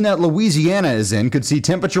 the region that Louisiana is in could see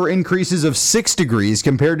temperature increases of 6 degrees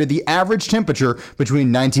compared to the average temperature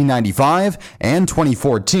between 1995 and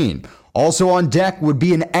 2014. Also on deck would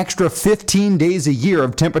be an extra 15 days a year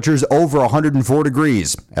of temperatures over 104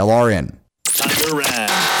 degrees. LRN. Tiger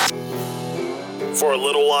Rag. For a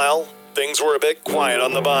little while, things were a bit quiet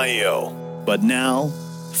on the bayou. But now,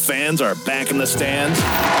 fans are back in the stands,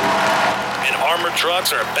 and armored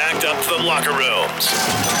trucks are backed up to the locker rooms.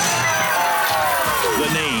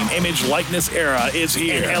 The name, image, likeness era is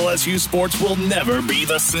here, and LSU sports will never be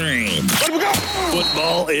the same.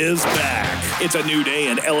 Football is back. It's a new day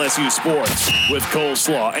in LSU sports. With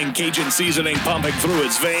coleslaw and Cajun seasoning pumping through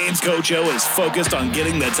its veins, Coach O is focused on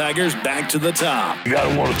getting the Tigers back to the top. You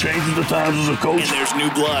gotta want to change the times as a coach. And there's new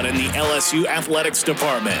blood in the LSU athletics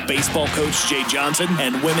department. Baseball coach Jay Johnson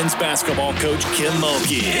and women's basketball coach Kim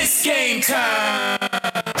Mulkey. It's game time!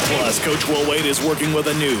 Plus, Coach Will Wade is working with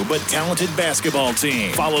a new but talented basketball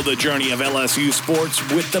team. Follow the journey of LSU sports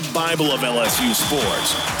with the Bible of LSU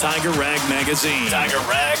sports. Tiger Rag Magazine. Tiger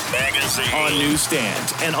Rag Magazine. On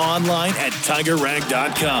newsstands and online at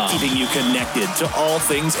TigerRag.com. Keeping you connected to all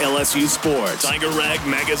things LSU sports. Tiger Rag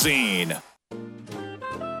Magazine.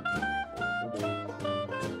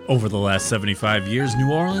 Over the last 75 years,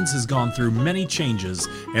 New Orleans has gone through many changes,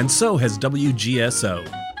 and so has WGSO.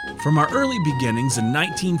 From our early beginnings in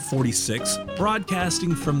 1946,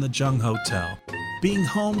 broadcasting from the Jung Hotel, being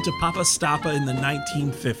home to Papa Stappa in the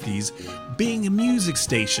 1950s, being a music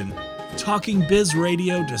station, talking biz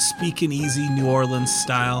radio to speaking easy New Orleans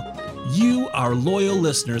style, you, our loyal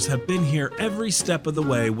listeners, have been here every step of the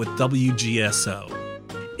way with WGSO.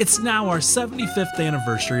 It's now our 75th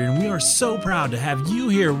anniversary, and we are so proud to have you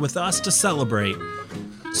here with us to celebrate.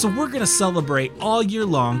 So we're going to celebrate all year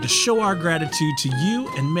long to show our gratitude to you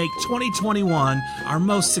and make 2021 our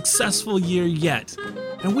most successful year yet.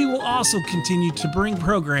 And we will also continue to bring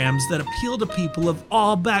programs that appeal to people of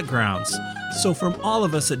all backgrounds. So from all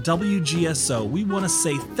of us at WGSO, we want to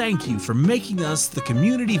say thank you for making us the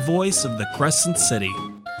community voice of the Crescent City.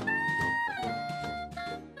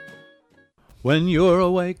 When you're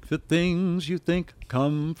awake, the things you think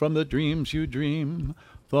come from the dreams you dream.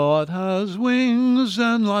 Thought has wings,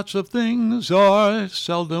 and lots of things are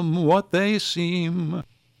seldom what they seem.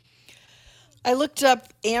 I looked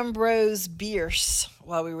up Ambrose Bierce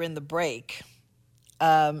while we were in the break.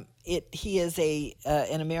 He is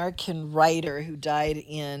an American writer who died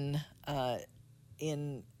in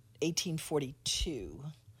 1842.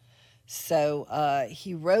 So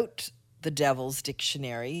he wrote The Devil's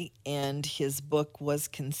Dictionary, and his book was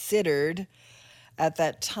considered, at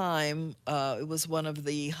that time, it was one of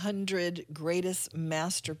the 100 greatest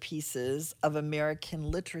masterpieces of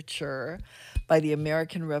American literature by the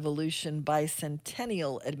American Revolution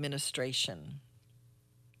Bicentennial Administration.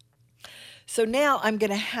 So now I'm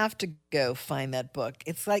going to have to go find that book.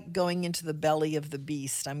 It's like going into the belly of the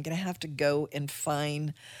beast. I'm going to have to go and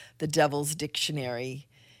find The Devil's Dictionary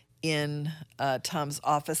in Tom's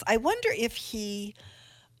office. I wonder if he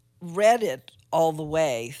read it all the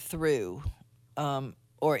way through,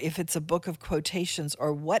 or if it's a book of quotations,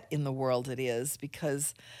 or what in the world it is,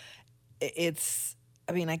 because it's,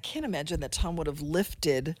 I mean, I can't imagine that Tom would have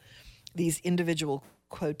lifted these individual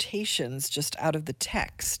quotations just out of the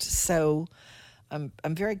text. So I'm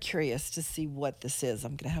very curious to see what this is.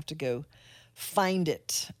 I'm going to have to go find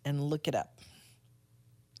it and look it up.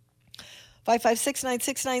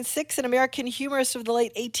 5569696, an American humorist of the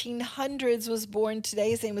late 1800s, was born today.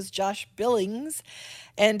 His name was Josh Billings,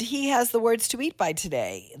 and he has the words to eat by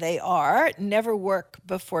today. They are: never work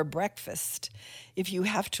before breakfast. If you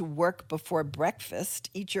have to work before breakfast,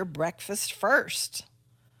 eat your breakfast first.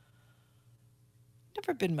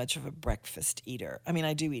 Never been much of a breakfast eater. I mean,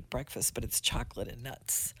 I do eat breakfast, but it's chocolate and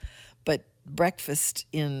nuts. But breakfast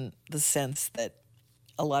in the sense that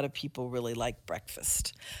a lot of people really like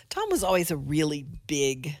breakfast. Tom was always a really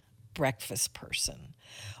big breakfast person.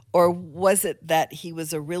 Or was it that he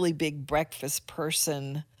was a really big breakfast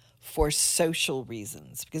person for social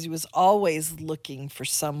reasons? Because he was always looking for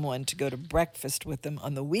someone to go to breakfast with him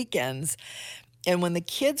on the weekends. And when the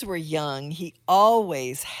kids were young, he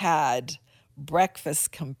always had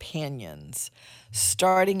breakfast companions,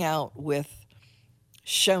 starting out with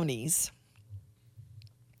Shoney's.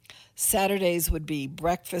 Saturdays would be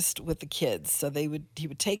breakfast with the kids. So he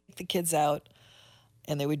would take the kids out,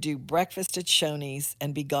 and they would do breakfast at Shoney's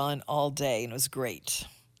and be gone all day, and it was great.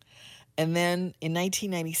 And then in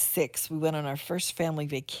 1996, we went on our first family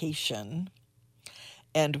vacation,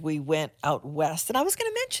 and we went out west. And I was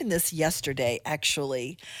going to mention this yesterday,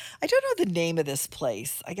 actually. I don't know the name of this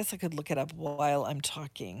place. I guess I could look it up while I'm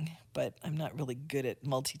talking, but I'm not really good at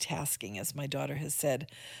multitasking, as my daughter has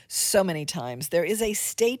said so many times. There is a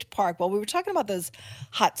state park. Well, we were talking about those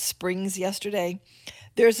hot springs yesterday.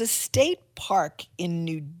 There's a state park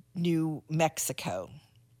in New Mexico.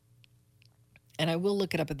 And I will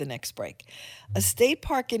look it up at the next break. A state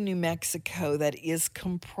park in New Mexico that is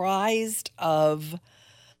comprised of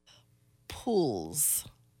pools,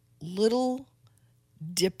 little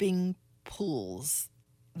dipping pools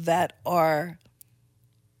that are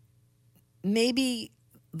maybe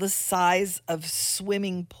the size of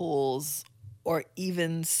swimming pools or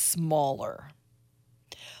even smaller.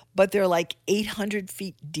 But they're like 800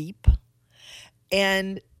 feet deep,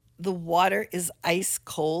 and the water is ice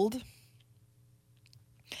cold.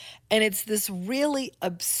 And it's this really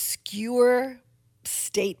obscure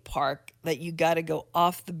state park that you got to go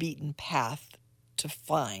off the beaten path to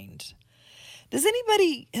find. Has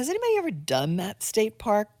anybody ever done that state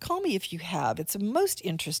park? Call me if you have. It's a most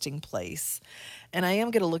interesting place, and I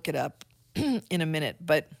am going to look it up in a minute.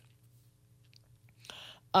 But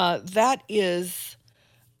that is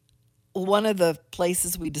one of the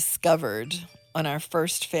places we discovered on our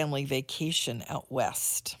first family vacation out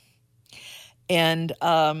west. And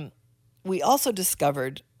we also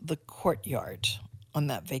discovered the courtyard on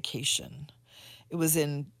that vacation. It was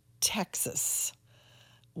in Texas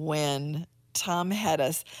when Tom had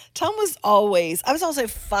us. I was always a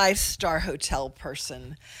 5-star hotel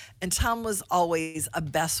person, and Tom was always a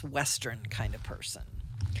Best Western kind of person.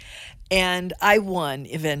 And I won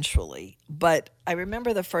eventually, but I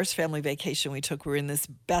remember the first family vacation we took, we were in this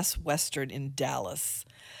Best Western in Dallas.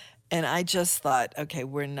 And I just thought, okay,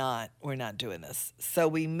 we're not doing this. So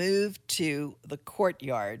we moved to the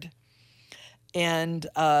courtyard, and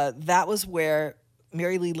that was where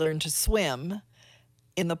Mary Lee learned to swim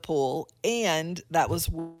in the pool, and that was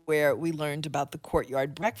where we learned about the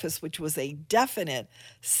courtyard breakfast, which was a definite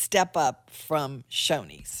step up from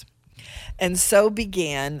Shoney's. And so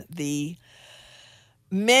began the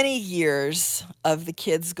many years of the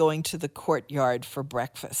kids going to the courtyard for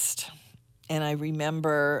breakfast. And I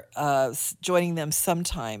remember joining them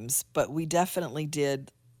sometimes, but we definitely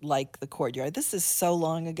did like the courtyard. This is so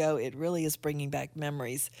long ago, it really is bringing back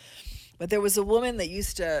memories. But there was a woman that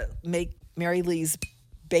used to make Mary Lee's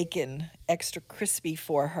bacon extra crispy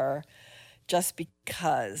for her just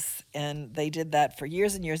because, and they did that for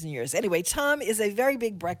years and years and years. Anyway, Tom is a very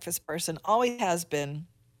big breakfast person, always has been.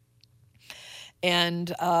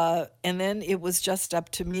 And then it was just up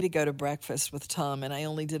to me to go to breakfast with Tom, and I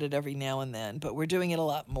only did it every now and then, but we're doing it a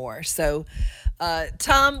lot more. So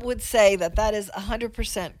Tom would say that is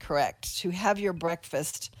 100% correct, to have your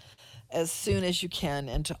breakfast as soon as you can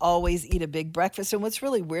and to always eat a big breakfast. And what's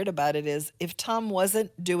really weird about it is if Tom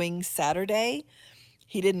wasn't doing Saturday,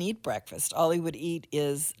 he didn't eat breakfast. All he would eat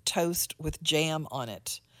is toast with jam on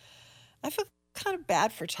it. I feel kind of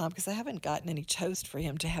bad for Tom because I haven't gotten any toast for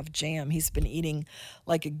him to have jam. He's been eating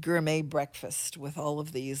like a gourmet breakfast with all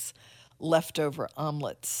of these leftover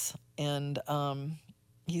omelets, and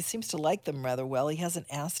he seems to like them rather well. He hasn't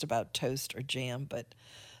asked about toast or jam, but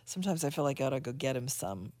sometimes I feel like I ought to go get him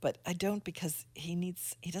some, but I don't, because he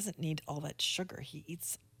doesn't need all that sugar. He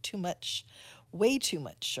eats too much, way too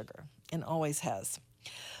much sugar, and always has.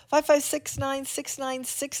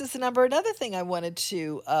 5569696 is the number. Another thing I wanted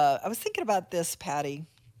to, I was thinking about this, Patty.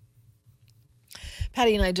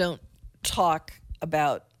 Patty and I don't talk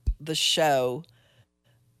about the show.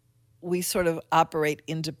 We sort of operate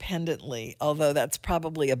independently, although that's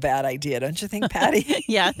probably a bad idea, don't you think, Patty?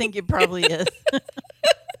 Yeah, I think it probably is.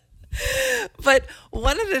 But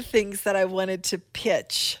one of the things that I wanted to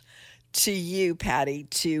pitch to you, Patty,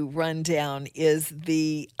 to run down is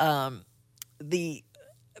the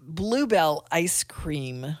Bluebell ice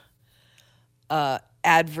cream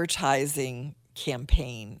advertising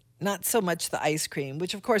campaign. Not so much the ice cream,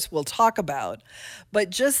 which of course we'll talk about, but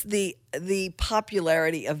just the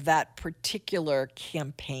popularity of that particular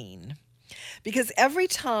campaign. Because every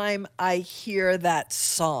time I hear that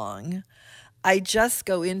song, I just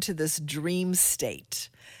go into this dream state,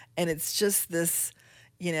 and it's just this,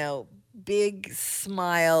 big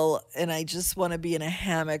smile, and I just want to be in a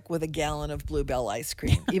hammock with a gallon of Bluebell ice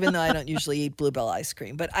cream, even though I don't usually eat Bluebell ice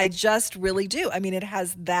cream, but I just really do. I mean, it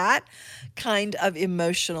has that kind of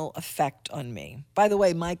emotional effect on me. By the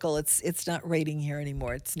way, Michael, it's not raining here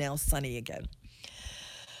anymore. It's now sunny again.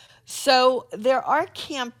 So there are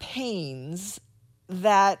campaigns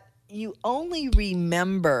that you only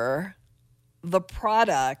remember the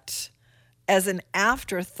product as an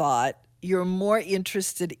afterthought. You're more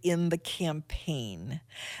interested in the campaign.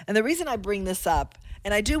 And the reason I bring this up,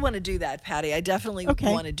 and I do want to do that, Patty, I definitely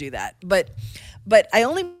want to do that. But I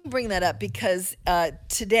only bring that up because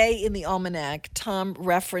today in the Almanac, Tom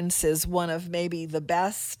references one of maybe the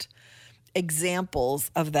best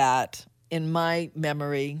examples of that in my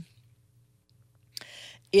memory.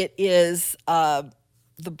 It is the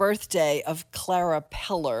birthday of Clara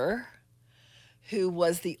Peller, who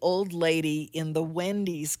was the old lady in the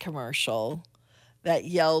Wendy's commercial that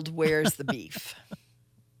yelled, "Where's the beef?"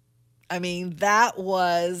 I mean, that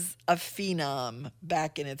was a phenom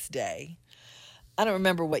back in its day. I don't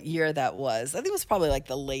remember what year that was. I think it was probably like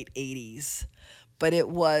the late 80s, but it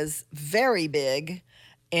was very big,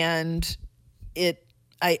 and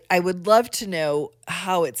I would love to know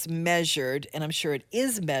how it's measured, and I'm sure it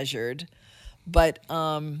is measured, but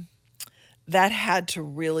that had to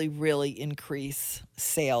really, really increase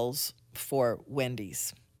sales for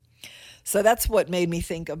Wendy's. So that's what made me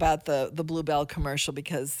think about the Bluebell commercial,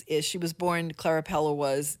 because she was born, Clara Peller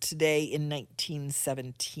was, today in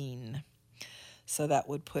 1917. So that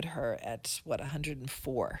would put her at,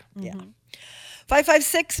 104? Mm-hmm. Yeah.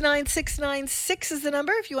 5569696 is the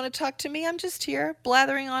number. If you want to talk to me, I'm just here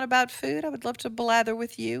blathering on about food. I would love to blather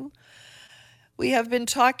with you. We have been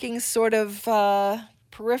talking sort of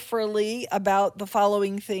peripherally about the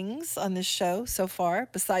following things on this show so far,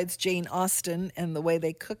 besides Jane Austen and the way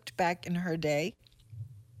they cooked back in her day.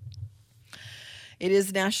 It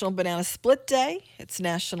is National Banana Split Day. It's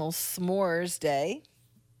National S'mores Day.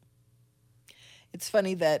 It's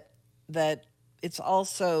funny that it's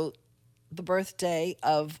also the birthday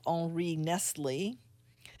of Henri Nestle,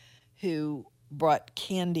 who brought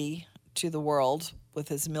candy to the world with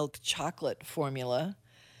his milk chocolate formula,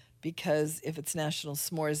 because if it's National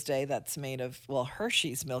S'mores Day, that's made of,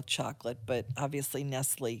 Hershey's milk chocolate, but obviously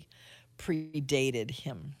Nestle predated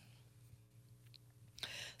him.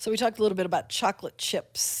 So we talked a little bit about chocolate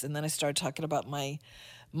chips, and then I started talking about my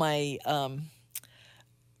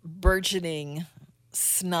burgeoning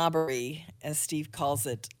snobbery, as Steve calls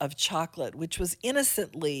it, of chocolate, which was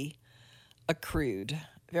innocently accrued,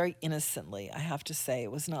 very innocently, I have to say.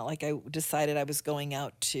 It was not like I decided I was going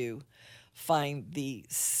out to find the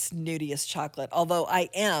snootiest chocolate, although I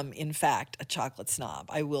am, in fact, a chocolate snob.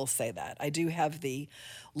 I will say that. I do have the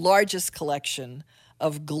largest collection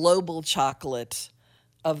of global chocolate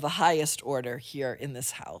of the highest order here in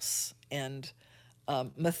this house, and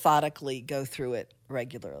methodically go through it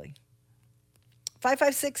regularly.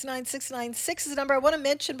 5569696 is the number. I want to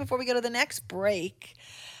mention before we go to the next break,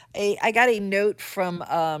 I got a note from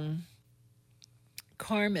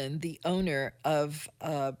Carmen, the owner of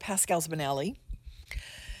Pascal's Manali,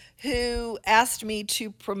 who asked me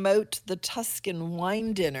to promote the Tuscan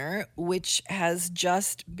wine dinner, which has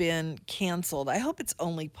just been canceled. I hope it's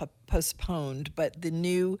only postponed, but the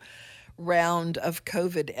new round of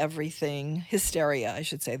COVID hysteria, I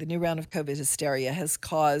should say, the new round of COVID hysteria has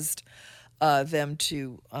caused them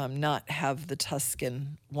to not have the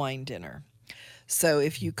Tuscan wine dinner. So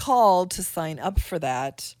if you called to sign up for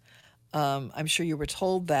that, I'm sure you were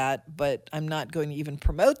told that, but I'm not going to even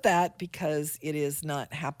promote that because it is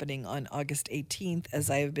not happening on August 18th, as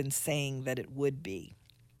I have been saying that it would be.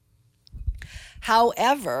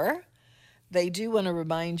 However, they do want to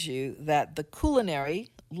remind you that the culinary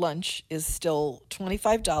lunch is still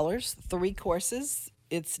 $25, 3 courses.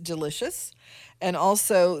 It's delicious. And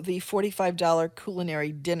also the $45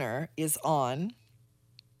 culinary dinner is on,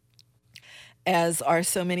 as are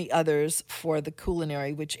so many others for the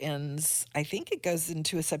culinary, which ends, I think it goes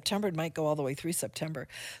into September. It might go all the way through September.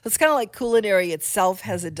 It's kind of like culinary itself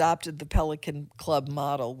has adopted the Pelican Club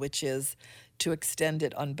model, which is to extend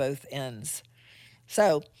it on both ends.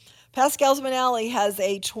 So Pascal's Manali has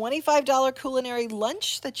a $25 culinary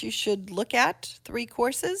lunch that you should look at, 3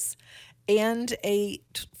 courses, and a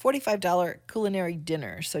 $45 culinary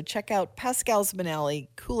dinner. So check out Pascal's Manali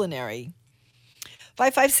Culinary.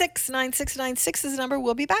 556-9696 is the number.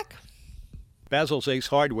 We'll be back. Basil's Ace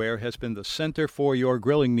Hardware has been the center for your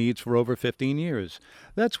grilling needs for over 15 years.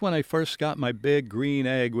 That's when I first got my big green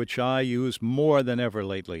egg, which I use more than ever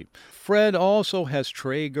lately. Fred also has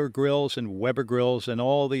Traeger grills and Weber grills and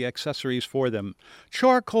all the accessories for them,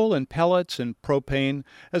 charcoal and pellets and propane,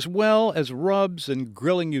 as well as rubs and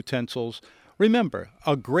grilling utensils. Remember,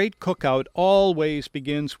 a great cookout always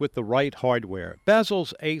begins with the right hardware.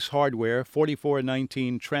 Basil's Ace Hardware,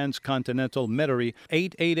 4419 Transcontinental Metairie,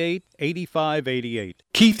 888-8588.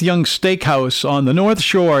 Keith Young Steakhouse on the North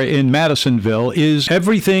Shore in Madisonville is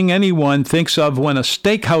everything anyone thinks of when a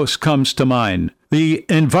steakhouse comes to mind. The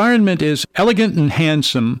environment is elegant and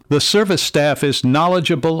handsome. The service staff is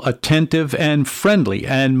knowledgeable, attentive, and friendly.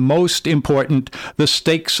 And most important, the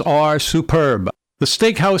steaks are superb. The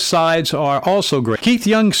steakhouse sides are also great. Keith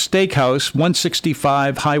Young Steakhouse,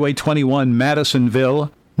 165 Highway 21,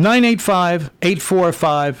 Madisonville,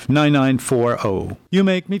 985-845-9940. You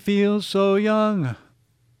make me feel so young.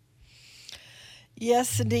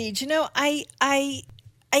 Yes, indeed. You know, I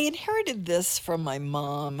inherited this from my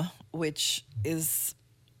mom, which is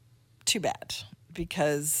too bad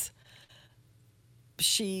because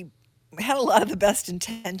she had a lot of the best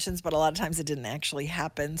intentions, but a lot of times it didn't actually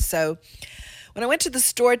happen. So when I went to the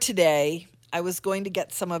store today, I was going to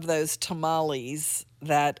get some of those tamales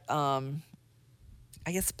that I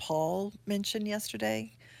guess Paul mentioned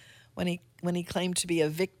yesterday when he claimed to be a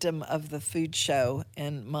victim of the food show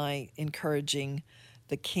and my encouraging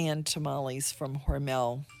the canned tamales from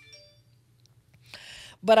Hormel.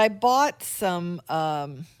 But I bought some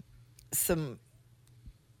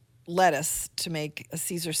lettuce to make a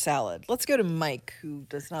Caesar salad. Let's go to Mike, who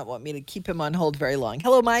does not want me to keep him on hold very long.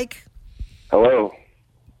 Hello, Mike. Hello.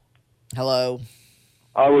 Hello.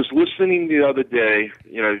 I was listening the other day,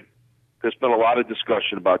 there's been a lot of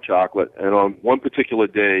discussion about chocolate, and on one particular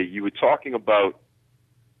day, you were talking about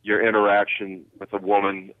your interaction with a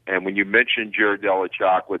woman, and when you mentioned Ghirardelli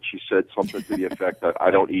chocolate, she said something to the effect that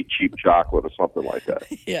I don't eat cheap chocolate or something like that.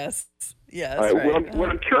 Yes. Yes. All right, what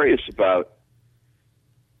I'm curious about,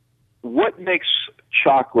 what makes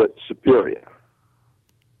chocolate superior?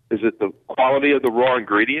 Is it the quality of the raw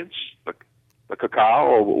ingredients, the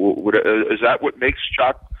cacao, or is that what makes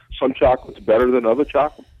some chocolates better than other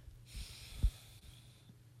chocolates?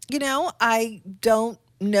 I don't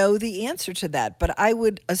know the answer to that, but I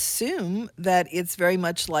would assume that it's very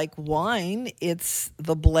much like wine. It's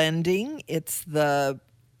the blending, it's the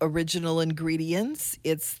original ingredients,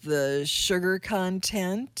 it's the sugar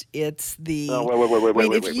content, it's the...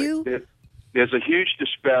 Wait. There's a huge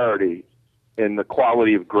disparity in the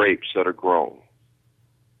quality of grapes that are grown.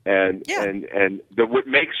 And what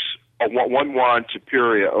makes one wine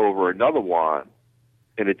superior over another wine,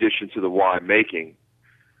 in addition to the wine making,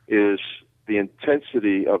 is the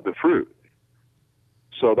intensity of the fruit.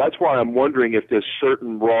 So that's why I'm wondering if there's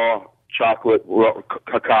certain raw chocolate, raw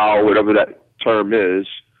cacao, whatever that term is,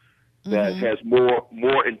 that has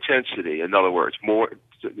more intensity. In other words,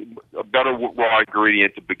 a better raw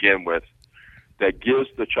ingredient to begin with that gives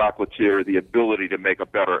the chocolatier the ability to make a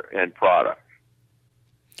better end product.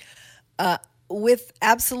 With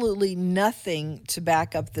absolutely nothing to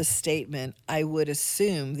back up this statement, I would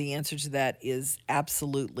assume the answer to that is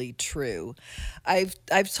absolutely true. I've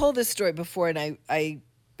told this story before, and I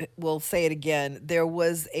will say it again.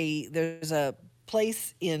 There's a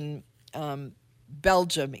place in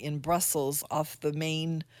Belgium, in Brussels, off the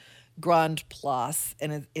main Grand Place,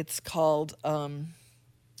 and it's called,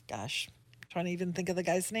 gosh, I'm trying to even think of the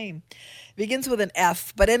guy's name. It begins with an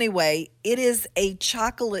F, but anyway, it is a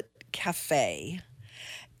chocolate cafe,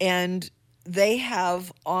 and they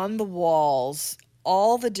have on the walls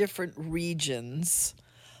all the different regions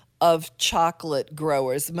of chocolate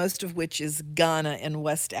growers, most of which is Ghana and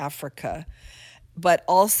West Africa, but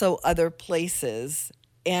also other places.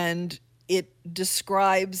 And it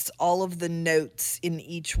describes all of the notes in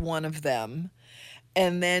each one of them.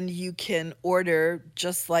 And then you can order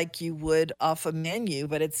just like you would off a menu,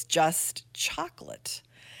 but it's just chocolate.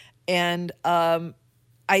 And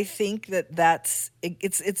I think it's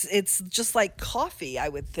just like coffee, I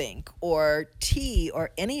would think, or tea,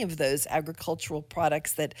 or any of those agricultural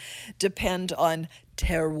products that depend on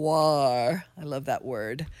terroir. I love that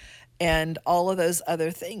word. And all of those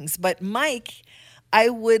other things. But Mike, I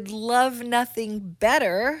would love nothing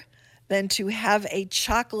better than to have a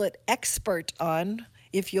chocolate expert on,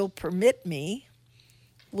 if you'll permit me.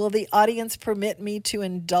 Will the audience permit me to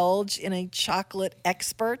indulge in a chocolate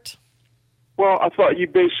expert? Well, I thought you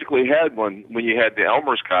basically had one when you had the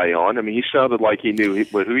Elmer's guy on. I mean, he sounded like he knew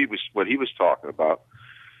what he was talking about.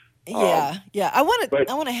 Yeah. I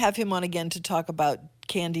want to have him on again to talk about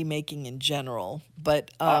candy making in general.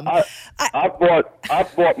 But I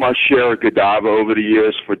bought my share of Godiva over the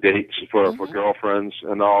years for dates for girlfriends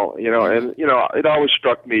and all. And it always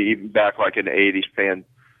struck me, even back like in the '80s, paying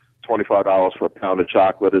 $25 for a pound of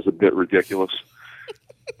chocolate is a bit ridiculous.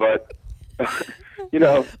 But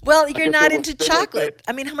well, you're not into chocolate.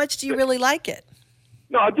 I mean, how much do you really like it?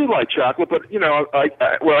 No, I do like chocolate, but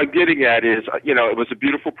what I'm getting at is, it was a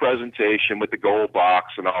beautiful presentation with the gold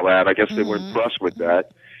box and all that. I guess they were impressed with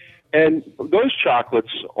that. And those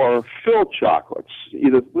chocolates are filled chocolates,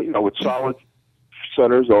 either with solid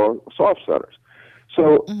centers or soft centers.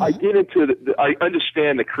 So I get into I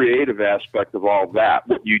understand the creative aspect of all that,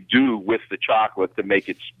 what you do with the chocolate to make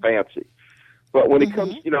it fancy. But when it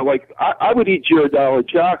comes, I would eat Ghirardelli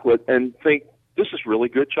chocolate and think, this is really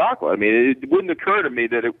good chocolate. I mean, it wouldn't occur to me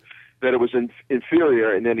that it was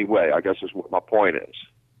inferior in any way, I guess is what my point is.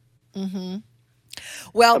 Mm-hmm.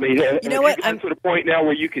 Well, I mean, you know what? I'm to the point now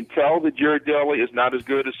where you can tell that Ghirardelli is not as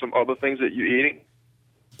good as some other things that you're eating.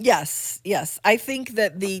 Yes. I think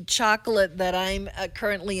that the chocolate that I'm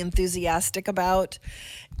currently enthusiastic about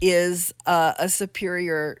is a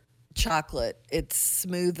superior chocolate. It's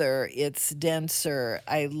smoother, it's denser.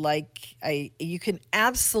 You can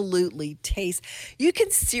absolutely taste, you can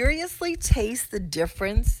seriously taste the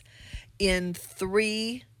difference in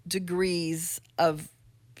 3 degrees of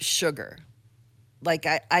sugar. Like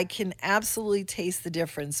I can absolutely taste the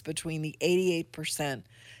difference between the 88%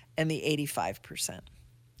 and the 85%.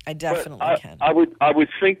 I definitely can. I would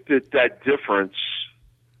think that difference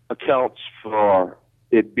accounts for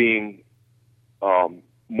it being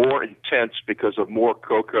more intense because of more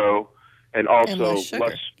cocoa and also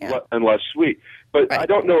less sweet. But right. I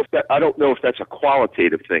don't know if that's a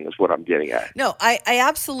qualitative thing is what I'm getting at. No, I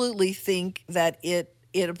absolutely think that it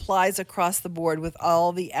applies across the board with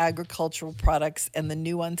all the agricultural products and the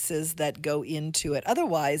nuances that go into it.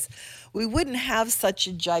 Otherwise, we wouldn't have such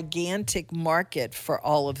a gigantic market for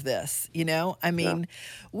all of this, I mean,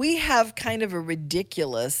 we have kind of a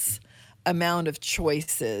ridiculous amount of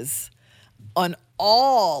choices on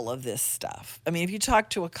all of this stuff. I mean, if you talk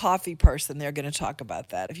to a coffee person, they're going to talk about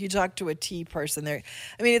that. If you talk to a tea person,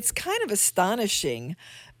 it's kind of astonishing,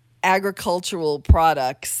 agricultural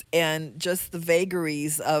products and just the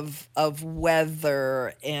vagaries of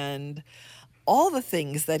weather and all the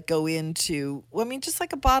things that go into, just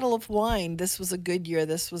like a bottle of wine, this was a good year,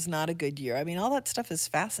 this was not a good year. I mean, all that stuff is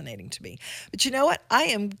fascinating to me. But you know what?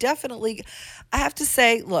 I have to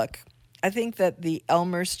say, look, I think that the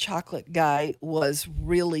Elmer's chocolate guy was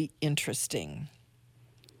really interesting.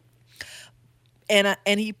 And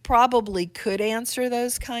he probably could answer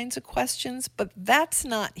those kinds of questions, but that's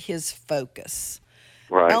not his focus.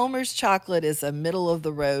 Right. Elmer's chocolate is a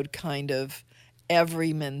middle-of-the-road kind of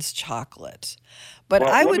everyman's chocolate. But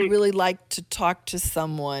I would really like to talk to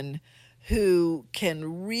someone who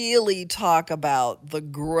can really talk about the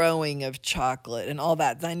growing of chocolate and all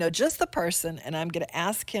that. I know just the person, and I'm going to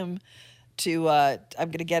ask him I'm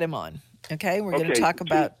going to get him on. Okay, we're going to talk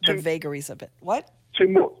about the vagaries of it. What? Two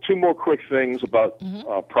more quick things about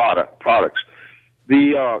products.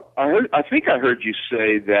 I think I heard you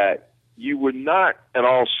say that you were not at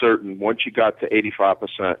all certain once you got to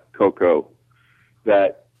 85% cocoa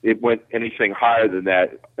that it went anything higher than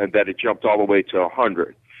that, and that it jumped all the way to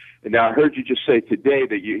 100. And now I heard you just say today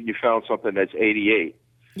that you found something that's 88.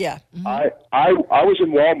 Yeah. Mm-hmm. I was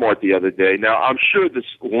in Walmart the other day. Now, I'm sure this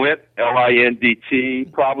Lindt, L-I-N-D-T,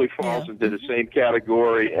 probably falls into the same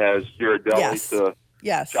category as Ghirardelli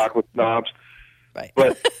chocolate snobs. Right.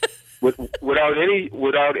 But without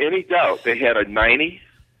any doubt, they had a 90,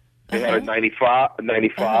 they had a 95, and they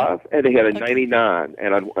had a 99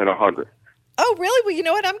 and a 100. Oh, really? Well, you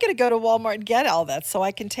know what? I'm going to go to Walmart and get all that so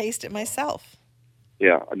I can taste it myself.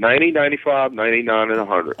 Yeah, a 90, 95, 99, and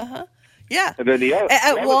 100. Yeah. And then the other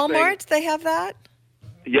at the Walmart, thing, they have that?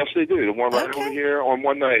 Yes, they do. The one right over here on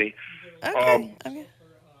 190. Okay. I'm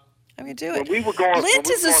going to do it. Lindt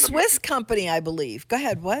is a Swiss company, I believe. Go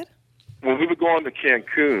ahead. What? When we were going to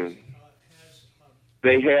Cancun,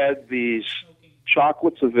 they had these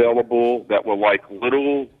chocolates available that were like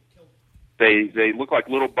little, they look like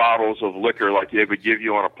little bottles of liquor like they would give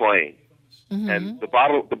you on a plane. Mm-hmm. And the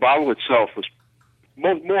bottle itself was,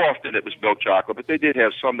 more often it was milk chocolate, but they did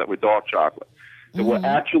have some that were dark chocolate. They were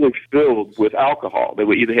actually filled with alcohol. They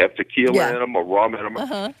would either have tequila in them or rum in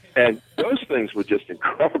them. And those things were just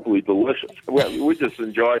incredibly delicious. We just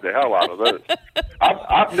enjoyed the hell out of those.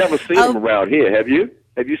 I've never seen them around here. Have you?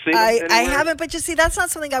 Have you seen them anywhere? I haven't, but you see, that's not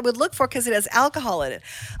something I would look for because it has alcohol in it.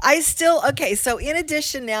 So in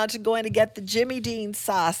addition now to going to get the Jimmy Dean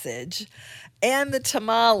sausage and the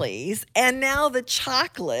tamales and now the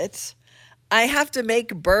chocolate, I have to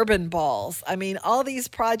make bourbon balls. I mean, all these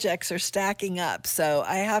projects are stacking up. So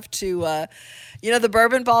I have to, the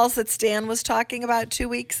bourbon balls that Stan was talking about 2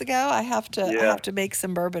 weeks ago, I have to make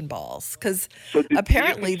some bourbon balls because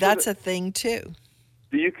apparently that's a thing too.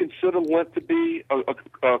 Do you consider Lindt to be a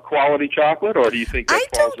quality chocolate, or do you think that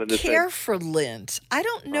falls in this thing? I don't care for Lindt. I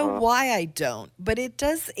don't know why I don't, but it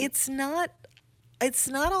does. It's not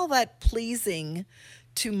all that pleasing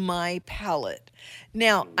to my palate.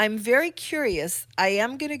 Now, I'm very curious. I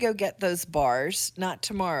am going to go get those bars, not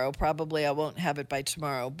tomorrow. Probably I won't have it by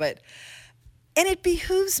tomorrow, and it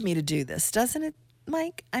behooves me to do this, doesn't it,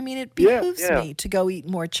 Mike? I mean, it behooves me to go eat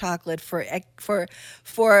more chocolate for it's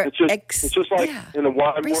just like in the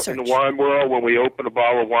wine world, when we open a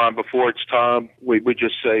bottle of wine before it's time, we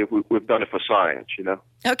just say we've done it for science,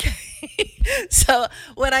 Okay. So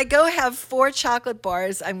when I go have 4 chocolate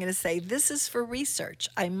bars, I'm going to say this is for research.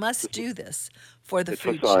 I must do this for the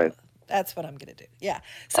food show. That's what I'm going to do. Yeah.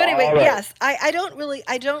 So anyway, yes, I don't really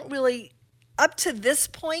up to this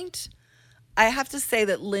point, I have to say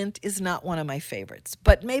that Lindt is not one of my favorites,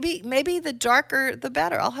 but maybe the darker the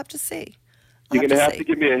better. I'll have to see. You're going to have to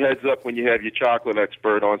give me a heads up when you have your chocolate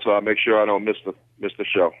expert on, so I'll make sure I don't miss the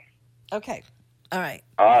show. Okay. All right.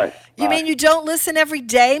 All right. You mean you don't listen every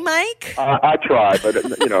day, Mike? I try, but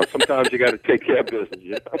sometimes you got to take care of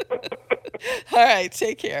business. All right.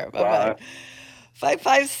 Take care. Bye-bye.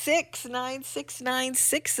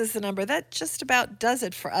 556-9696 is the number. That just about does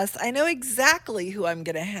it for us. I know exactly who I'm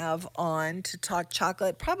going to have on to talk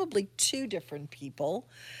chocolate, probably 2 different people,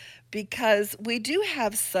 because we do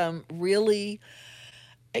have some really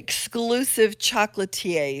exclusive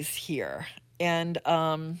chocolatiers here. And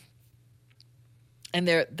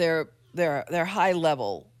they're high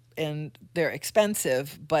level and they're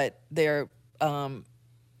expensive, but they're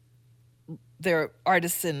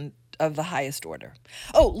artisan of the highest order.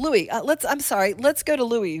 Oh, Louis, let's go to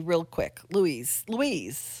Louis real quick. Louise.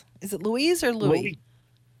 Is it Louise or Louis?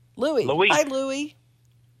 Louis. Hi, Louis.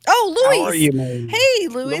 Oh, Louis. How are you, man? Hey,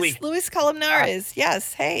 Louis. Louis Columnares.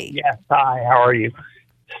 Yes, hey. Yes, hi. How are you?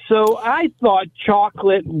 So I thought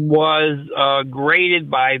chocolate was graded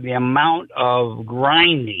by the amount of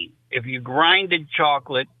grinding. If you grinded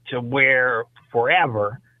chocolate to where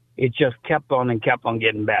forever, it just kept on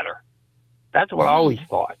getting better. That's what I always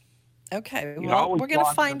thought. Okay, well, we're going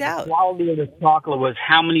to find out. The quality of the chocolate was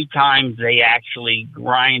how many times they actually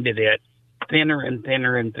grinded it thinner and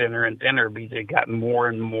thinner and thinner and thinner because it got more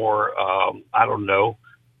and more,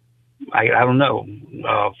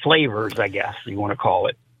 flavors, I guess you want to call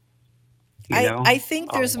it. I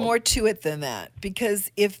think there's more to it than that,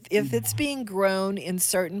 because if it's being grown in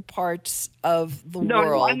certain parts of the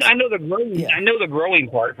world. I know the growing. Yeah. I know the growing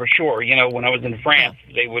part for sure. When I was in France,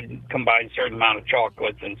 they would combine a certain amount of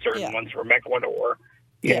chocolates and certain ones from Ecuador,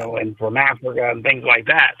 and from Africa and things like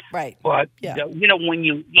that. Right. But when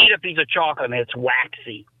you eat a piece of chocolate and it's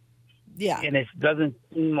waxy, and it doesn't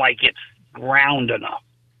seem like it's ground enough.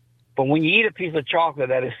 But when you eat a piece of chocolate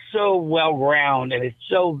that is so well ground and it's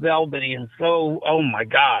so velvety and so, oh my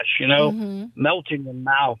gosh, melts in your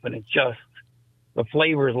mouth, and it's just, the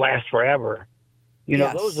flavors last forever.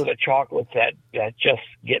 Those are the chocolates that just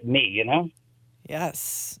get me,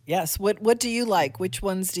 Yes. What do you like? Which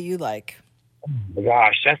ones do you like? Oh my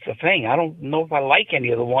gosh, that's the thing. I don't know if I like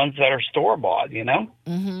any of the ones that are store-bought,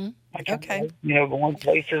 Mm-hmm. Okay. Going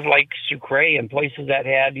places like Sucre and places that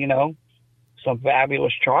had, some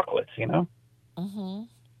fabulous chocolates, Mm-hmm.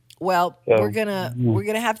 Well, So, we're gonna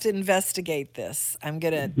have to investigate this. I'm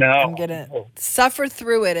gonna No. suffer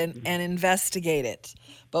through it and investigate it.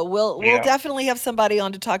 But we'll Yeah. definitely have somebody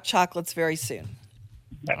on to talk chocolates very soon.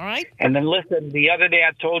 All right. And then listen, the other day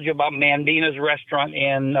I told you about Mandina's restaurant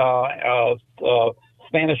in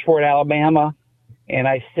Spanish Fort, Alabama, and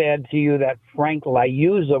I said to you that Frank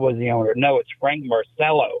Liuzza was the owner. No, it's Frank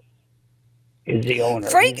Marcello is the owner.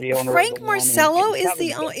 Frank He's the owner of Frank the one in Marcello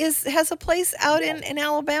Covington. has a place out in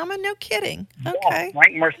Alabama. No kidding. Okay. Yeah,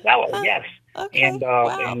 Frank Marcello, yes. Okay. And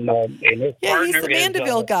his Yeah, he's partner the is,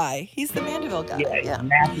 Mandeville guy. He's the Mandeville guy. Yeah.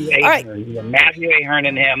 Matthew All right. Ahern. Matthew Ahern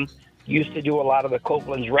and him used to do a lot of the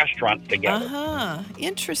Copeland's restaurants together.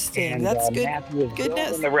 Interesting. And, That's good. Matthew is Goodness.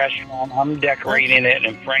 building the restaurant. I'm decorating it,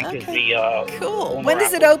 and Frank is the Cool. owner When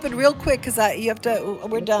does of it open? Real quick, because you have to.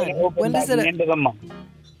 We're done. When does it? End of the month.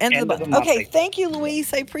 End of the month. Okay. Thank you,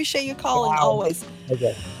 Luis. I appreciate you calling always.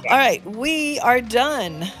 Okay. All right, we are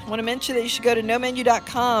done. I want to mention that you should go to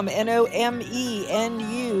nomenu.com,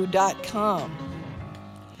 nomenu.com.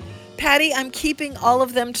 Patty, I'm keeping all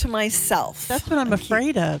of them to myself. That's what I'm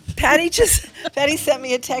afraid of. Patty sent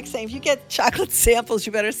me a text saying, if you get chocolate samples,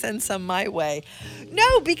 you better send some my way.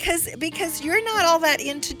 No, because you're not all that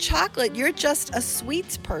into chocolate. You're just a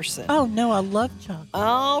sweets person. Oh, no, I love chocolate.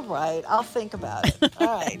 All right, I'll think about it. All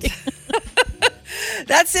right.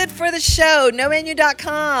 That's it for the show.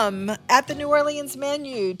 NoMenu.com. At the New Orleans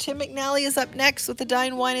Menu. Tim McNally is up next with the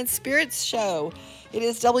Dine, Wine, and Spirits show. It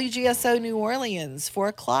is WGSO New Orleans, 4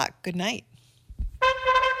 o'clock. Good night.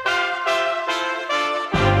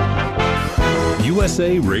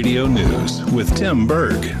 USA Radio News with Tim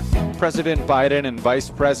Berg. President Biden and Vice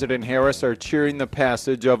President Harris are cheering the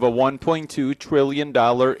passage of a $1.2 trillion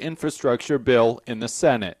infrastructure bill in the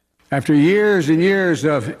Senate. After years and years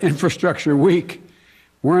of infrastructure week,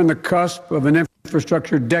 we're on the cusp of an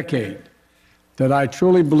infrastructure decade that I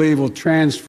truly believe will transform